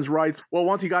into women's rights. Well,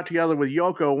 once he got together with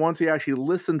Yoko, once he actually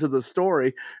listened to the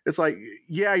story, it's like,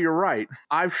 yeah, you're right.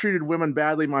 I've treated women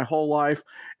badly my whole life,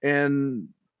 and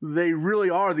they really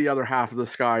are the other half of the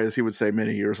sky, as he would say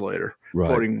many years later, right.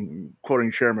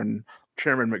 quoting Chairman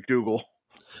McDougal.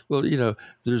 Well,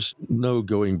 there's no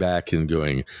going back and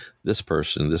going, this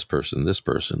person, this person, this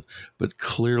person. But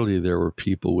clearly there were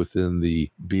people within the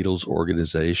Beatles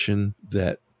organization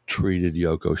that treated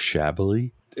Yoko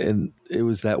shabbily. And it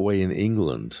was that way in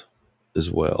England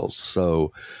as well.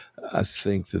 So I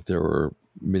think that there were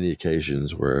many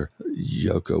occasions where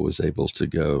Yoko was able to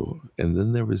go. And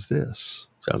then there was this.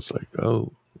 Sounds like,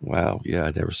 oh, wow. Yeah,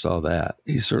 I never saw that.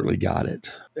 He certainly got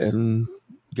it. And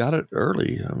got it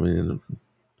early. I mean,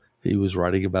 he was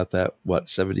writing about that,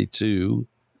 72?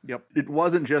 Yep. It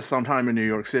wasn't just sometime in New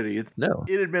York City. No.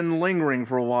 It had been lingering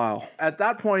for a while. At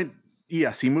that point,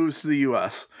 yes, he moves to the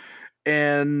U.S.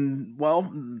 And,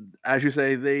 well, as you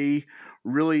say, they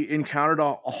really encountered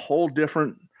a whole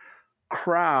different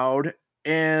crowd.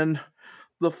 And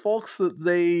the folks that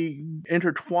they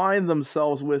intertwined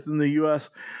themselves with in the U.S.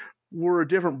 were a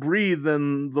different breed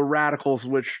than the radicals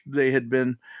which they had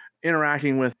been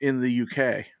interacting with in the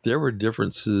UK. There were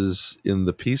differences in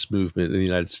the peace movement in the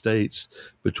United States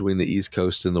between the East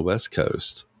Coast and the West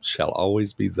Coast. Shall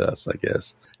always be thus, I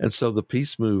guess. And so the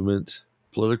peace movement,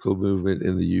 political movement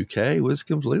in the UK was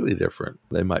completely different.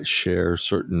 They might share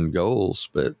certain goals,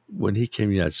 but when he came to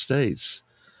the United States,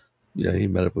 he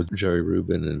met up with Jerry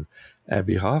Rubin and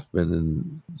Abbie Hoffman,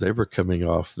 and they were coming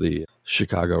off the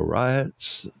Chicago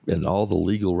riots and all the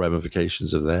legal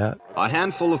ramifications of that. A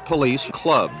handful of police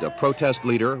clubbed a protest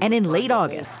leader. And in late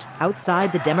August,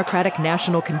 outside the Democratic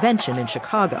National Convention in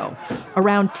Chicago,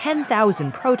 around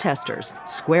 10,000 protesters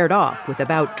squared off with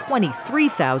about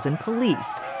 23,000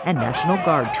 police and National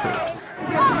Guard troops.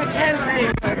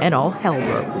 And all hell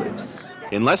broke loose.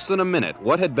 In less than a minute,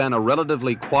 what had been a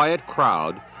relatively quiet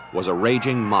crowd was a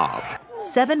raging mob.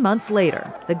 7 months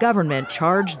later, the government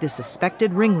charged the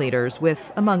suspected ringleaders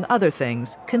with, among other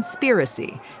things,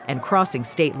 conspiracy and crossing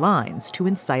state lines to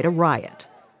incite a riot.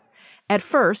 At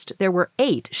first, there were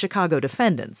 8 Chicago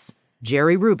defendants: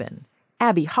 Jerry Rubin,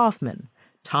 Abbie Hoffman,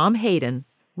 Tom Hayden,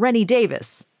 Rennie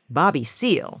Davis, Bobby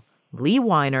Seale, Lee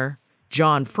Weiner,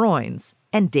 John Froines,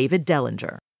 and David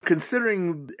Dellinger.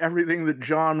 Considering everything that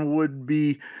John would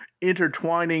be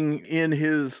intertwining in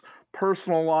his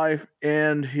personal life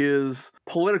and his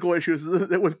political issues,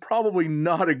 that was probably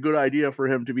not a good idea for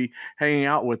him to be hanging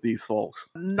out with these folks.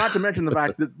 Not to mention the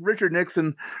fact that Richard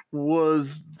Nixon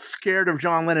was scared of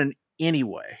John Lennon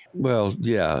anyway. Well,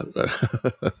 yeah.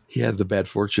 He had the bad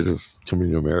fortune of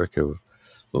coming to America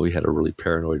when we had a really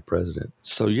paranoid president.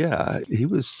 So, yeah, he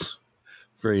was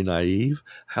very naive.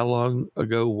 How long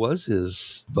ago was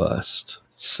his bust?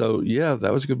 So, yeah,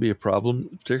 that was going to be a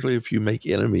problem, particularly if you make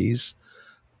enemies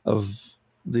of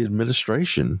the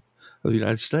administration of the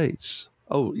United States.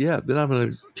 Oh, yeah, then I'm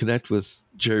going to connect with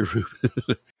Jerry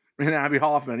Rubin. And Abbie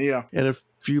Hoffman, yeah. And a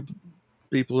few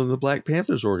people in the Black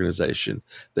Panthers organization.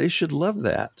 They should love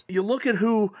that. You look at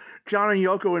who John and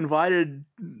Yoko invited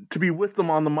to be with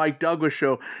them on the Mike Douglas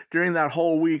show during that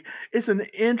whole week. It's an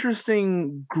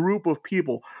interesting group of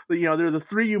people. They're the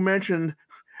 3 you mentioned,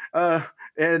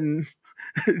 and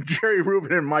Jerry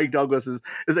Rubin and Mike Douglas is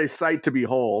a sight to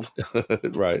behold.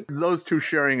 Right. Those 2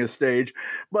 sharing a stage.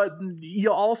 But you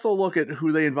also look at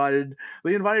who they invited.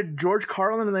 They invited George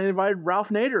Carlin and they invited Ralph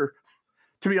Nader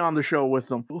to be on the show with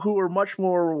them, who were much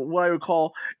more what I would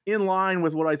call in line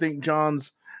with what I think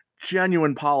John's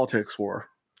genuine politics were.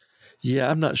 Yeah,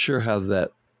 I'm not sure how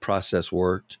that process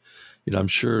worked. I'm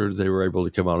sure they were able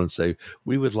to come on and say,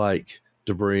 we would like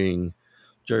to bring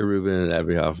Jerry Rubin and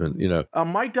Abbie Hoffman,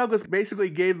 Mike Douglas basically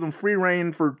gave them free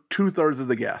reign for 2/3 of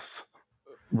the guests.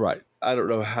 Right. I don't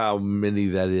know how many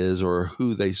that is or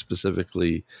who they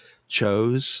specifically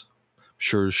chose. I'm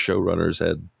sure showrunners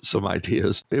had some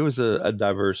ideas. It was a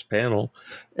diverse panel,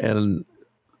 and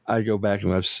I go back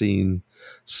and I've seen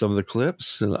some of the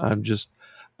clips, and I'm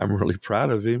really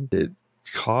proud of him. It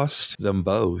cost them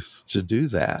both to do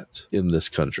that in this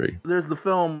country. There's the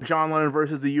film John Lennon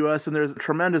versus the U.S., and there's a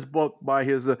tremendous book by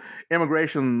his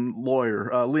immigration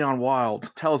lawyer, Leon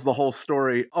Wild, tells the whole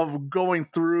story of going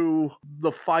through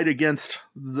the fight against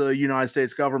the United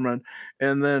States government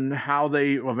and then how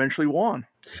they eventually won.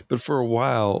 But for a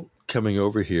while, coming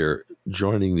over here,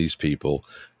 joining these people,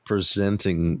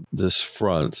 presenting this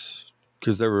front,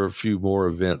 because there were a few more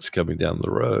events coming down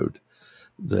the road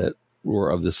that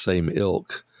were of the same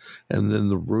ilk, and then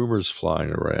the rumors flying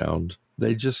around,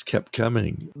 they just kept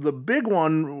coming. The big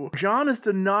one, John has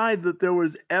denied that there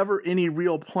was ever any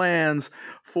real plans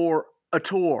for a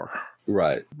tour.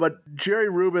 Right. But Jerry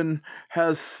Rubin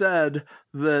has said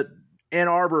that Ann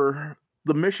Arbor,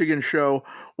 the Michigan show,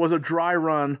 was a dry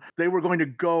run. They were going to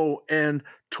go and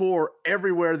tour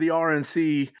everywhere the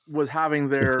RNC was having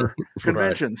their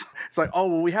conventions. Right. It's like, oh,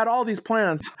 well, we had all these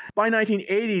plans. By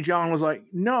 1980, John was like,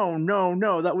 no,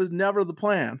 that was never the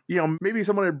plan. Maybe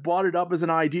someone had brought it up as an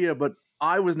idea, but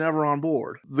I was never on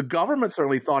board. The government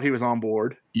certainly thought he was on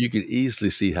board. You could easily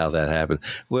see how that happened.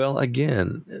 Well,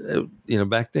 again,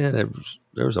 back then,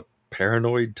 there was a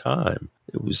paranoid time.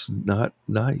 It was not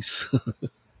nice.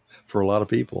 For a lot of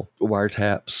people,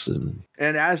 wiretaps and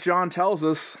as John tells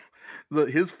us,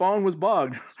 his phone was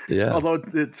bugged. Yeah. Although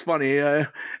it's funny,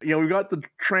 we got the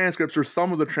transcripts or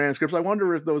some of the transcripts. I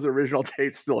wonder if those original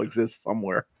tapes still exist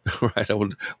somewhere. Right. I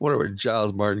wonder what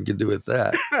Giles Martin could do with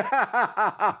that.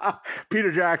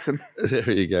 Peter Jackson.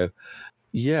 There you go.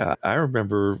 Yeah, I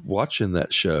remember watching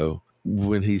that show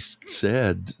when he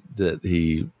said that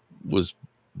he was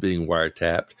being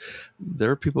wiretapped. There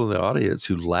were people in the audience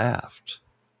who laughed,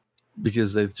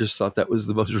 because they just thought that was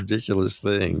the most ridiculous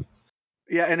thing.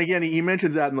 Yeah, and again, he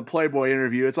mentions that in the Playboy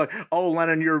interview. It's like, oh,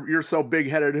 Lennon, you're so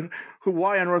big-headed.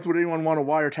 Why on earth would anyone want to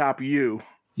wiretap you?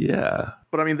 Yeah.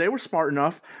 But, they were smart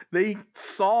enough. They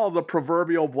saw the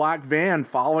proverbial black van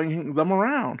following them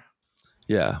around.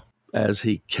 Yeah. As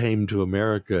he came to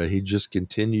America, he just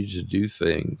continued to do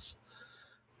things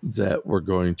that were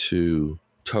going to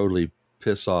totally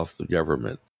piss off the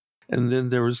government. And then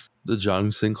there was the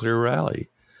John Sinclair rally.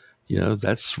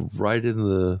 That's right in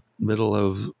the middle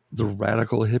of the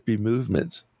radical hippie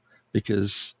movement,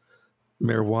 because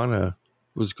marijuana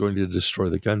was going to destroy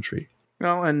the country.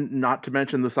 Well, and not to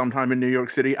mention the Sometime in New York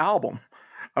City album.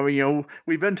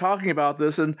 We've been talking about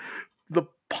this, and the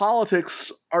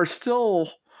politics are still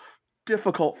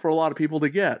difficult for a lot of people to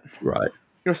get. Right.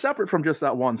 Separate from just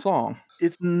that one song.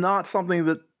 It's not something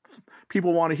that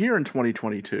people want to hear in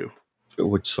 2022.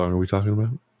 Which song are we talking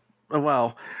about?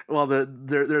 Well,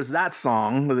 there's that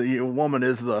song. The woman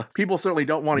is the people certainly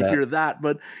don't want to hear that,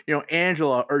 but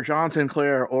Angela or John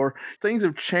Sinclair, or things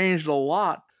have changed a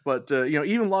lot. But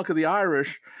even Luck of the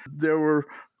Irish, there were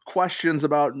questions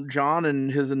about John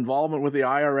and his involvement with the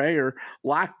IRA or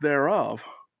lack thereof.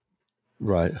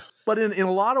 Right. But in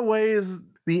a lot of ways,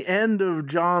 the end of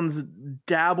John's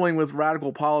dabbling with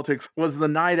radical politics was the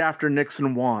night after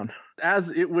Nixon won, as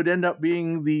it would end up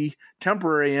being the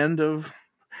temporary end of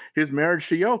his marriage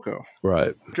to Yoko.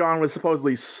 Right. John was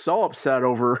supposedly so upset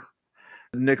over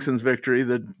Nixon's victory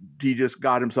that he just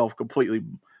got himself completely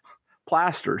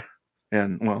plastered,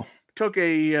 and took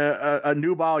a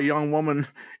nubile young woman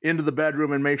into the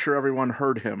bedroom and made sure everyone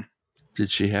heard him.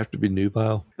 Did she have to be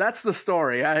nubile? That's the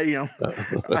story. I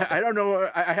don't know.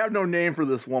 I have no name for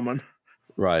this woman.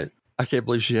 Right. I can't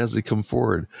believe she hasn't come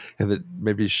forward, and that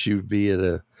maybe she would be at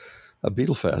a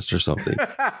Beatle Fest or something.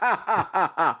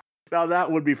 Now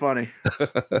that would be funny.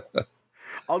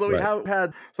 Although we have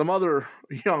had some other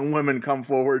young women come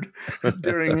forward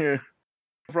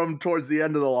from towards the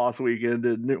end of the Lost Weekend.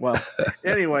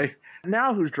 Anyway,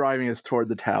 now who's driving us toward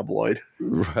the tabloid?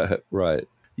 Right.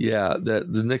 Yeah,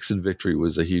 the Nixon victory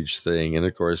was a huge thing. And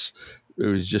of course, it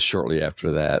was just shortly after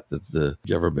that the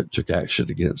government took action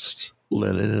against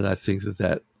Lennon. And I think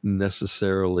that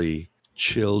necessarily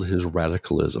chilled his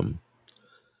radicalism.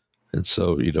 And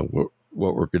so,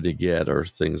 what we're going to get are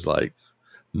things like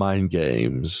Mind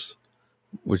Games,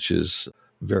 which is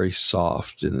very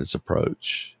soft in its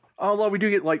approach. Although we do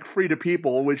get like Free to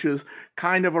People, which is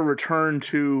kind of a return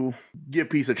to give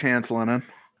peace a chance, Lennon.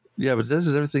 Yeah, but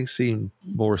doesn't everything seem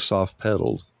more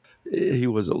soft-pedaled? He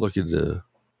wasn't looking to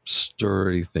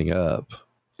stir anything up.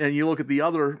 And you look at the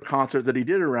other concerts that he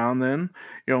did around then,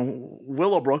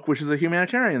 Willowbrook, which is a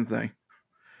humanitarian thing.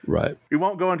 Right. We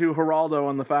won't go into Geraldo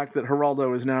and the fact that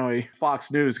Geraldo is now a Fox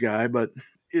News guy, but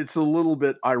it's a little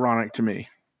bit ironic to me.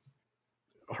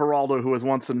 Geraldo, who was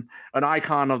once an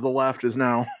icon of the left, is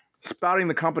now spouting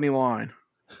the company line.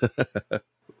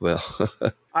 Well,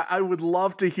 I would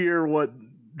love to hear what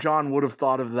John would have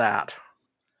thought of that.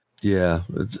 Yeah.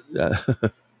 It'd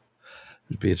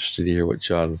be interesting to hear what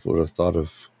John would have thought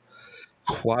of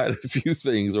quite a few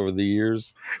things over the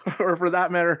years. Or for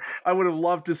that matter, I would have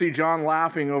loved to see John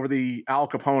laughing over the Al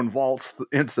Capone vaults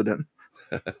incident.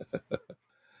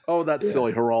 Oh, that's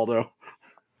silly, Geraldo.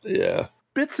 Yeah.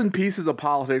 Bits and pieces of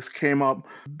politics came up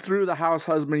through the house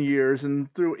husband years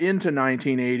and through into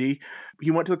 1980.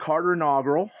 He went to the Carter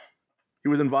inaugural. He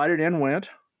was invited and went.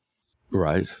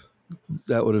 Right.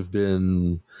 That would have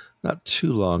been not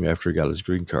too long after he got his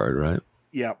green card, right?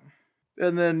 Yep.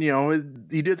 And then,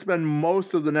 he did spend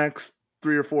most of the next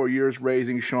 3 or 4 years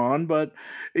raising Sean, but,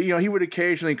 he would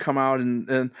occasionally come out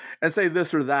and say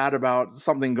this or that about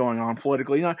something going on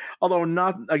politically. Although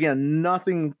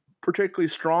nothing particularly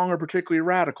strong or particularly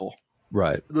radical.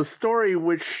 Right. The story,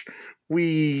 which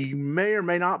we may or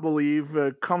may not believe,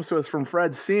 comes to us from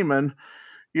Fred Seaman,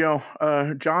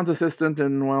 John's assistant,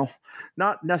 and,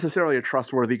 not necessarily a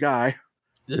trustworthy guy.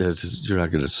 You're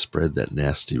not going to spread that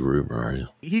nasty rumor, are you?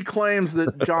 He claims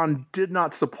that John did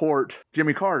not support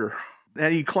Jimmy Carter.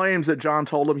 And he claims that John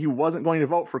told him he wasn't going to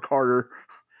vote for Carter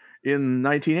in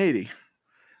 1980.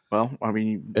 Well, I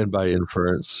mean, and by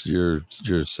inference, you're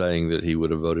saying that he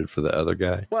would have voted for the other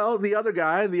guy. Well, the other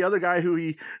guy who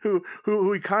he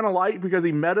kind of liked because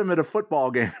he met him at a football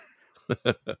game.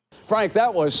 Frank,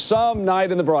 that was some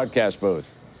night in the broadcast booth.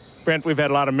 Brent, we've had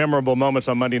a lot of memorable moments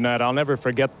on Monday night. I'll never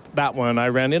forget that one. I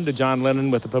ran into John Lennon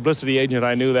with a publicity agent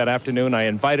I knew that afternoon. I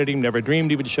invited him, never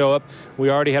dreamed he would show up. We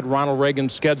already had Ronald Reagan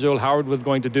scheduled. Howard was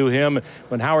going to do him.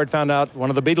 When Howard found out one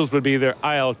of the Beatles would be there,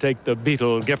 I'll take the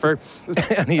Beatle Giffer.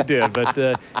 And he did. But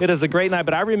it is a great night.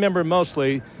 But I remember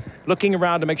mostly looking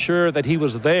around to make sure that he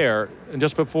was there. And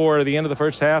just before the end of the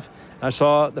first half, I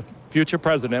saw the future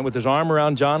president with his arm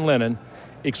around John Lennon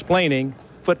explaining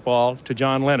football to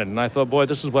John Lennon. And I thought, boy,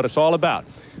 this is what it's all about.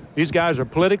 These guys are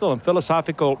political and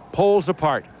philosophical poles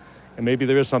apart. And maybe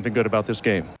there is something good about this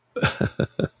game.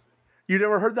 You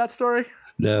never heard that story?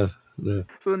 No.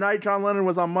 So the night John Lennon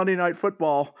was on Monday Night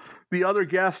Football, the other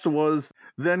guest was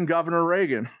then Governor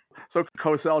Reagan. So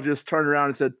Cosell just turned around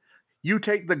and said, you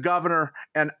take the governor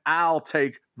and I'll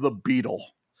take the Beatle.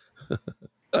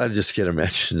 I just can't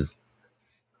imagine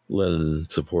Lennon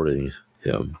supporting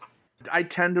him. I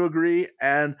tend to agree.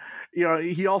 And,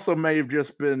 he also may have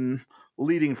just been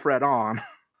leading Fred on.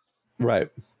 Right.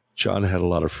 John had a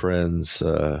lot of friends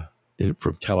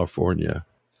from California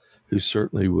who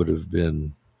certainly would have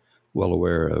been well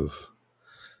aware of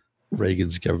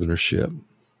Reagan's governorship.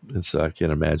 And so I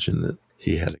can't imagine that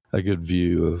he had a good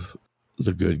view of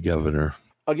the good governor.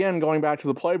 Again, going back to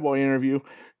the Playboy interview,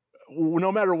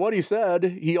 no matter what he said,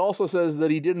 he also says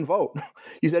that he didn't vote.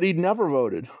 He said he'd never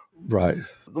voted. Right.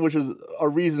 Which is a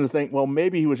reason to think, well,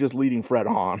 maybe he was just leading Fred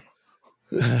on.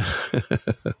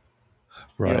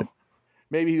 Right.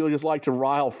 Maybe he just liked to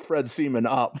rile Fred Seaman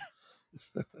up.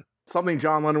 Something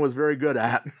John Lennon was very good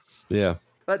at. Yeah.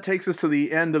 That takes us to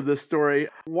the end of this story.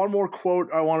 One more quote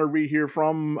I want to read here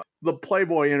from the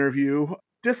Playboy interview.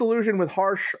 Disillusioned with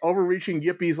harsh, overreaching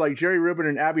yippies like Jerry Rubin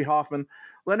and Abby Hoffman,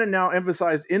 Lennon now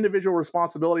emphasized individual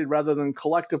responsibility rather than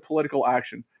collective political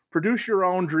action. Produce your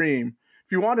own dream.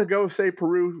 If you want to go save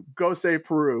Peru, go save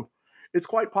Peru. It's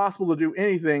quite possible to do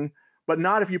anything, but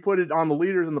not if you put it on the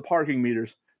leaders and the parking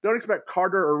meters. Don't expect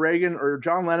Carter or Reagan or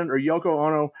John Lennon or Yoko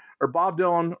Ono or Bob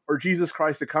Dylan or Jesus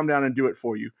Christ to come down and do it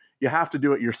for you. You have to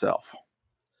do it yourself.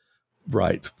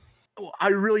 Right. I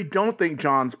really don't think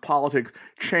John's politics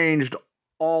changed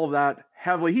all of that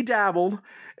heavily. He dabbled,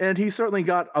 and he certainly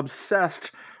got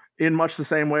obsessed in much the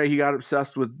same way he got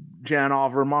obsessed with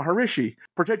Janov or Maharishi,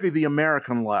 particularly the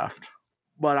American left.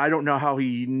 But I don't know how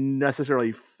he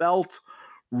necessarily felt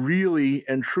really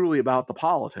and truly about the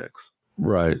politics.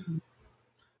 Right.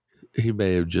 He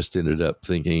may have just ended up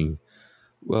thinking,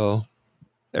 well,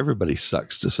 everybody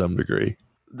sucks to some degree.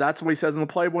 That's what he says in the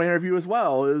Playboy interview as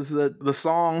well, is that the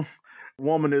song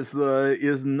Woman is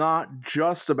not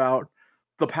just about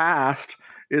the past.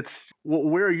 It's, well,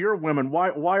 where are your women? Why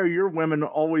are your women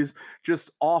always just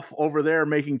off over there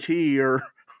making tea or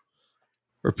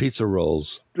Or pizza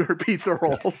rolls. Or pizza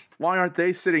rolls. Why aren't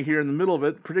they sitting here in the middle of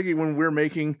it, particularly when we're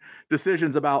making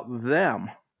decisions about them?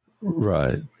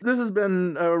 Right. This has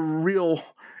been a real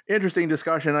interesting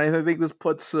discussion. I think this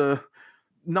puts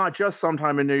not just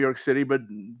Sometime in New York City, but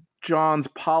John's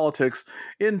politics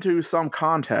into some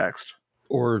context.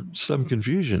 Or some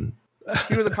confusion.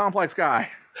 He was a complex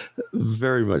guy.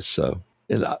 Very much so.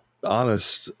 And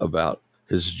honest about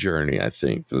his journey, I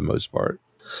think, for the most part.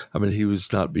 I mean, he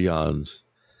was not beyond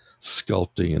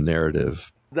sculpting a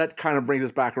narrative. That kind of brings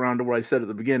us back around to what I said at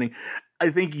the beginning. I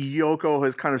think Yoko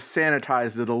has kind of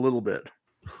sanitized it a little bit.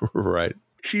 Right.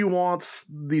 She wants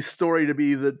the story to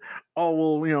be that,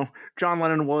 oh, well, John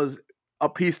Lennon was a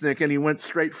peacenik and he went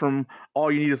straight from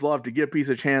All You Need Is Love to Give Peace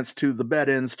a Chance to The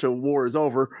Bed-Ins to War Is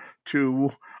Over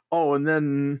to, and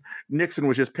then Nixon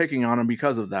was just picking on him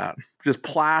because of that. Just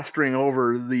plastering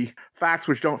over the facts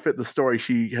which don't fit the story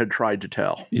she had tried to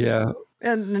tell. Yeah.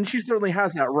 And she certainly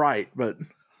has that right, but...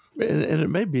 And it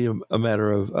may be a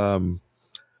matter of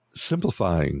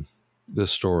simplifying the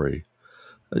story.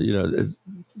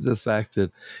 The fact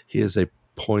that he is a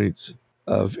point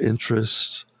of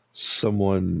interest,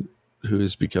 someone who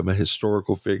has become a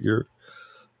historical figure,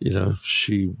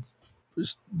 she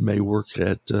may work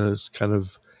at kind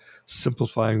of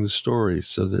simplifying the story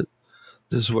so that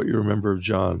this is what you remember of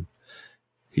John.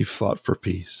 He fought for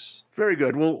peace. Very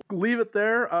good. We'll leave it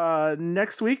there.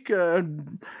 Next week,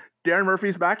 Darren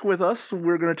Murphy's back with us.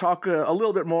 We're going to talk a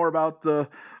little bit more about the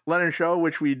Lennon Show,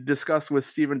 which we discussed with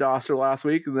Stephen Dostler last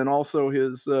week, and then also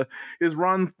his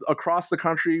run across the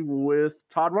country with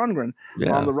Todd Rundgren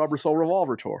on the Rubber Soul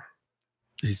Revolver Tour.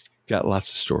 He's got lots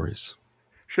of stories.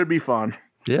 Should be fun.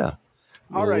 Yeah.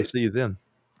 All right. We'll see you then.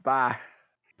 Bye.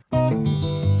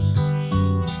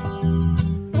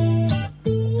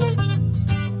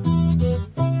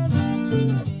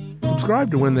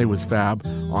 Subscribe to When They Was Fab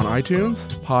on iTunes,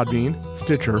 Podbean,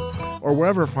 Stitcher, or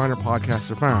wherever finer podcasts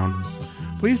are found.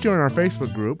 Please join our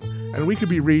Facebook group, and we could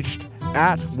be reached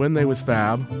at When They Was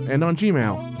Fab and on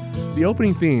Gmail. The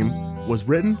opening theme was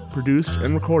written, produced,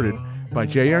 and recorded by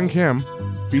Jae Young Kim,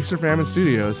 Feast or Famine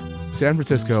Studios, San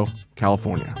Francisco,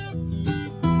 California.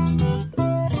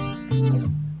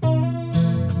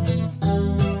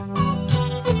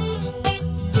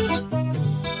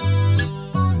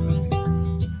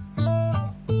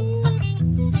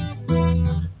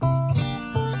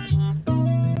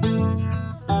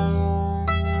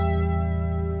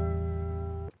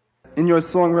 In your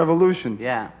song Revolution,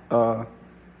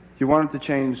 you wanted to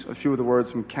change a few of the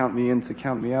words from count me in to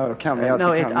count me out, or count me out to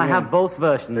count me in. I have both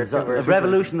versions. Of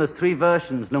Revolution, there's three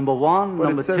versions. Number 1,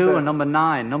 number 2, and number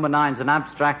 9. Number 9 is an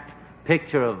abstract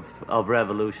picture of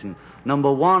Revolution.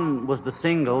 Number 1 was the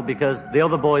single because the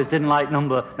other boys didn't like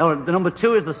the number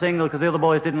 2 is the single because the other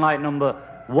boys didn't like number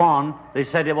 1. They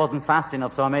said it wasn't fast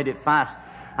enough, so I made it fast.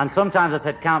 And sometimes I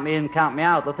said count me in, count me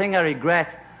out. The thing I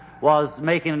regret was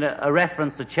making a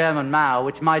reference to Chairman Mao,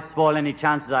 which might spoil any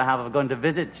chances I have of going to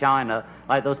visit China,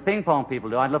 like those ping pong people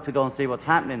do. I'd love to go and see what's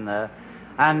happening there.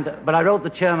 But I wrote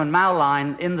the Chairman Mao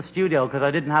line in the studio because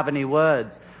I didn't have any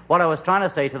words. What I was trying to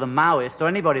say to the Maoists, or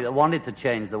anybody that wanted to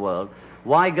change the world,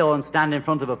 why go and stand in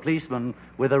front of a policeman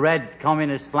with a red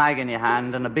communist flag in your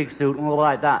hand and a big suit and all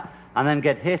like that, and then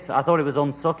get hit? I thought it was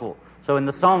unsubtle. So in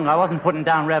the song, I wasn't putting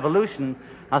down revolution.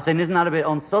 I was saying, isn't that a bit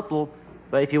unsubtle?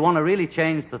 But if you want to really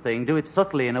change the thing, do it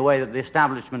subtly in a way that the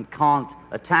establishment can't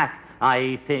attack,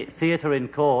 i.e. theatre in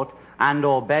court and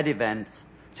or bed events,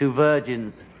 2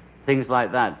 virgins, things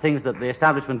like that, things that the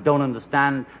establishment don't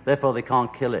understand, therefore they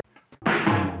can't kill it.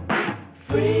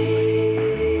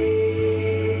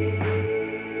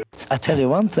 I tell you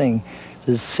one thing,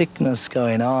 there's sickness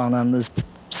going on and there's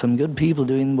some good people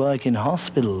doing work in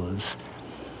hospitals.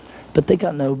 But they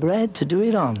got no bread to do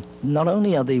it on. Not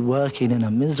only are they working in a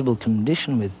miserable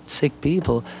condition with sick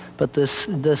people, but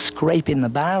they're scraping the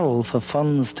barrel for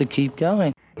funds to keep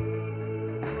going.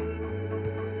 Turned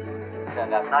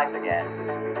out nice again.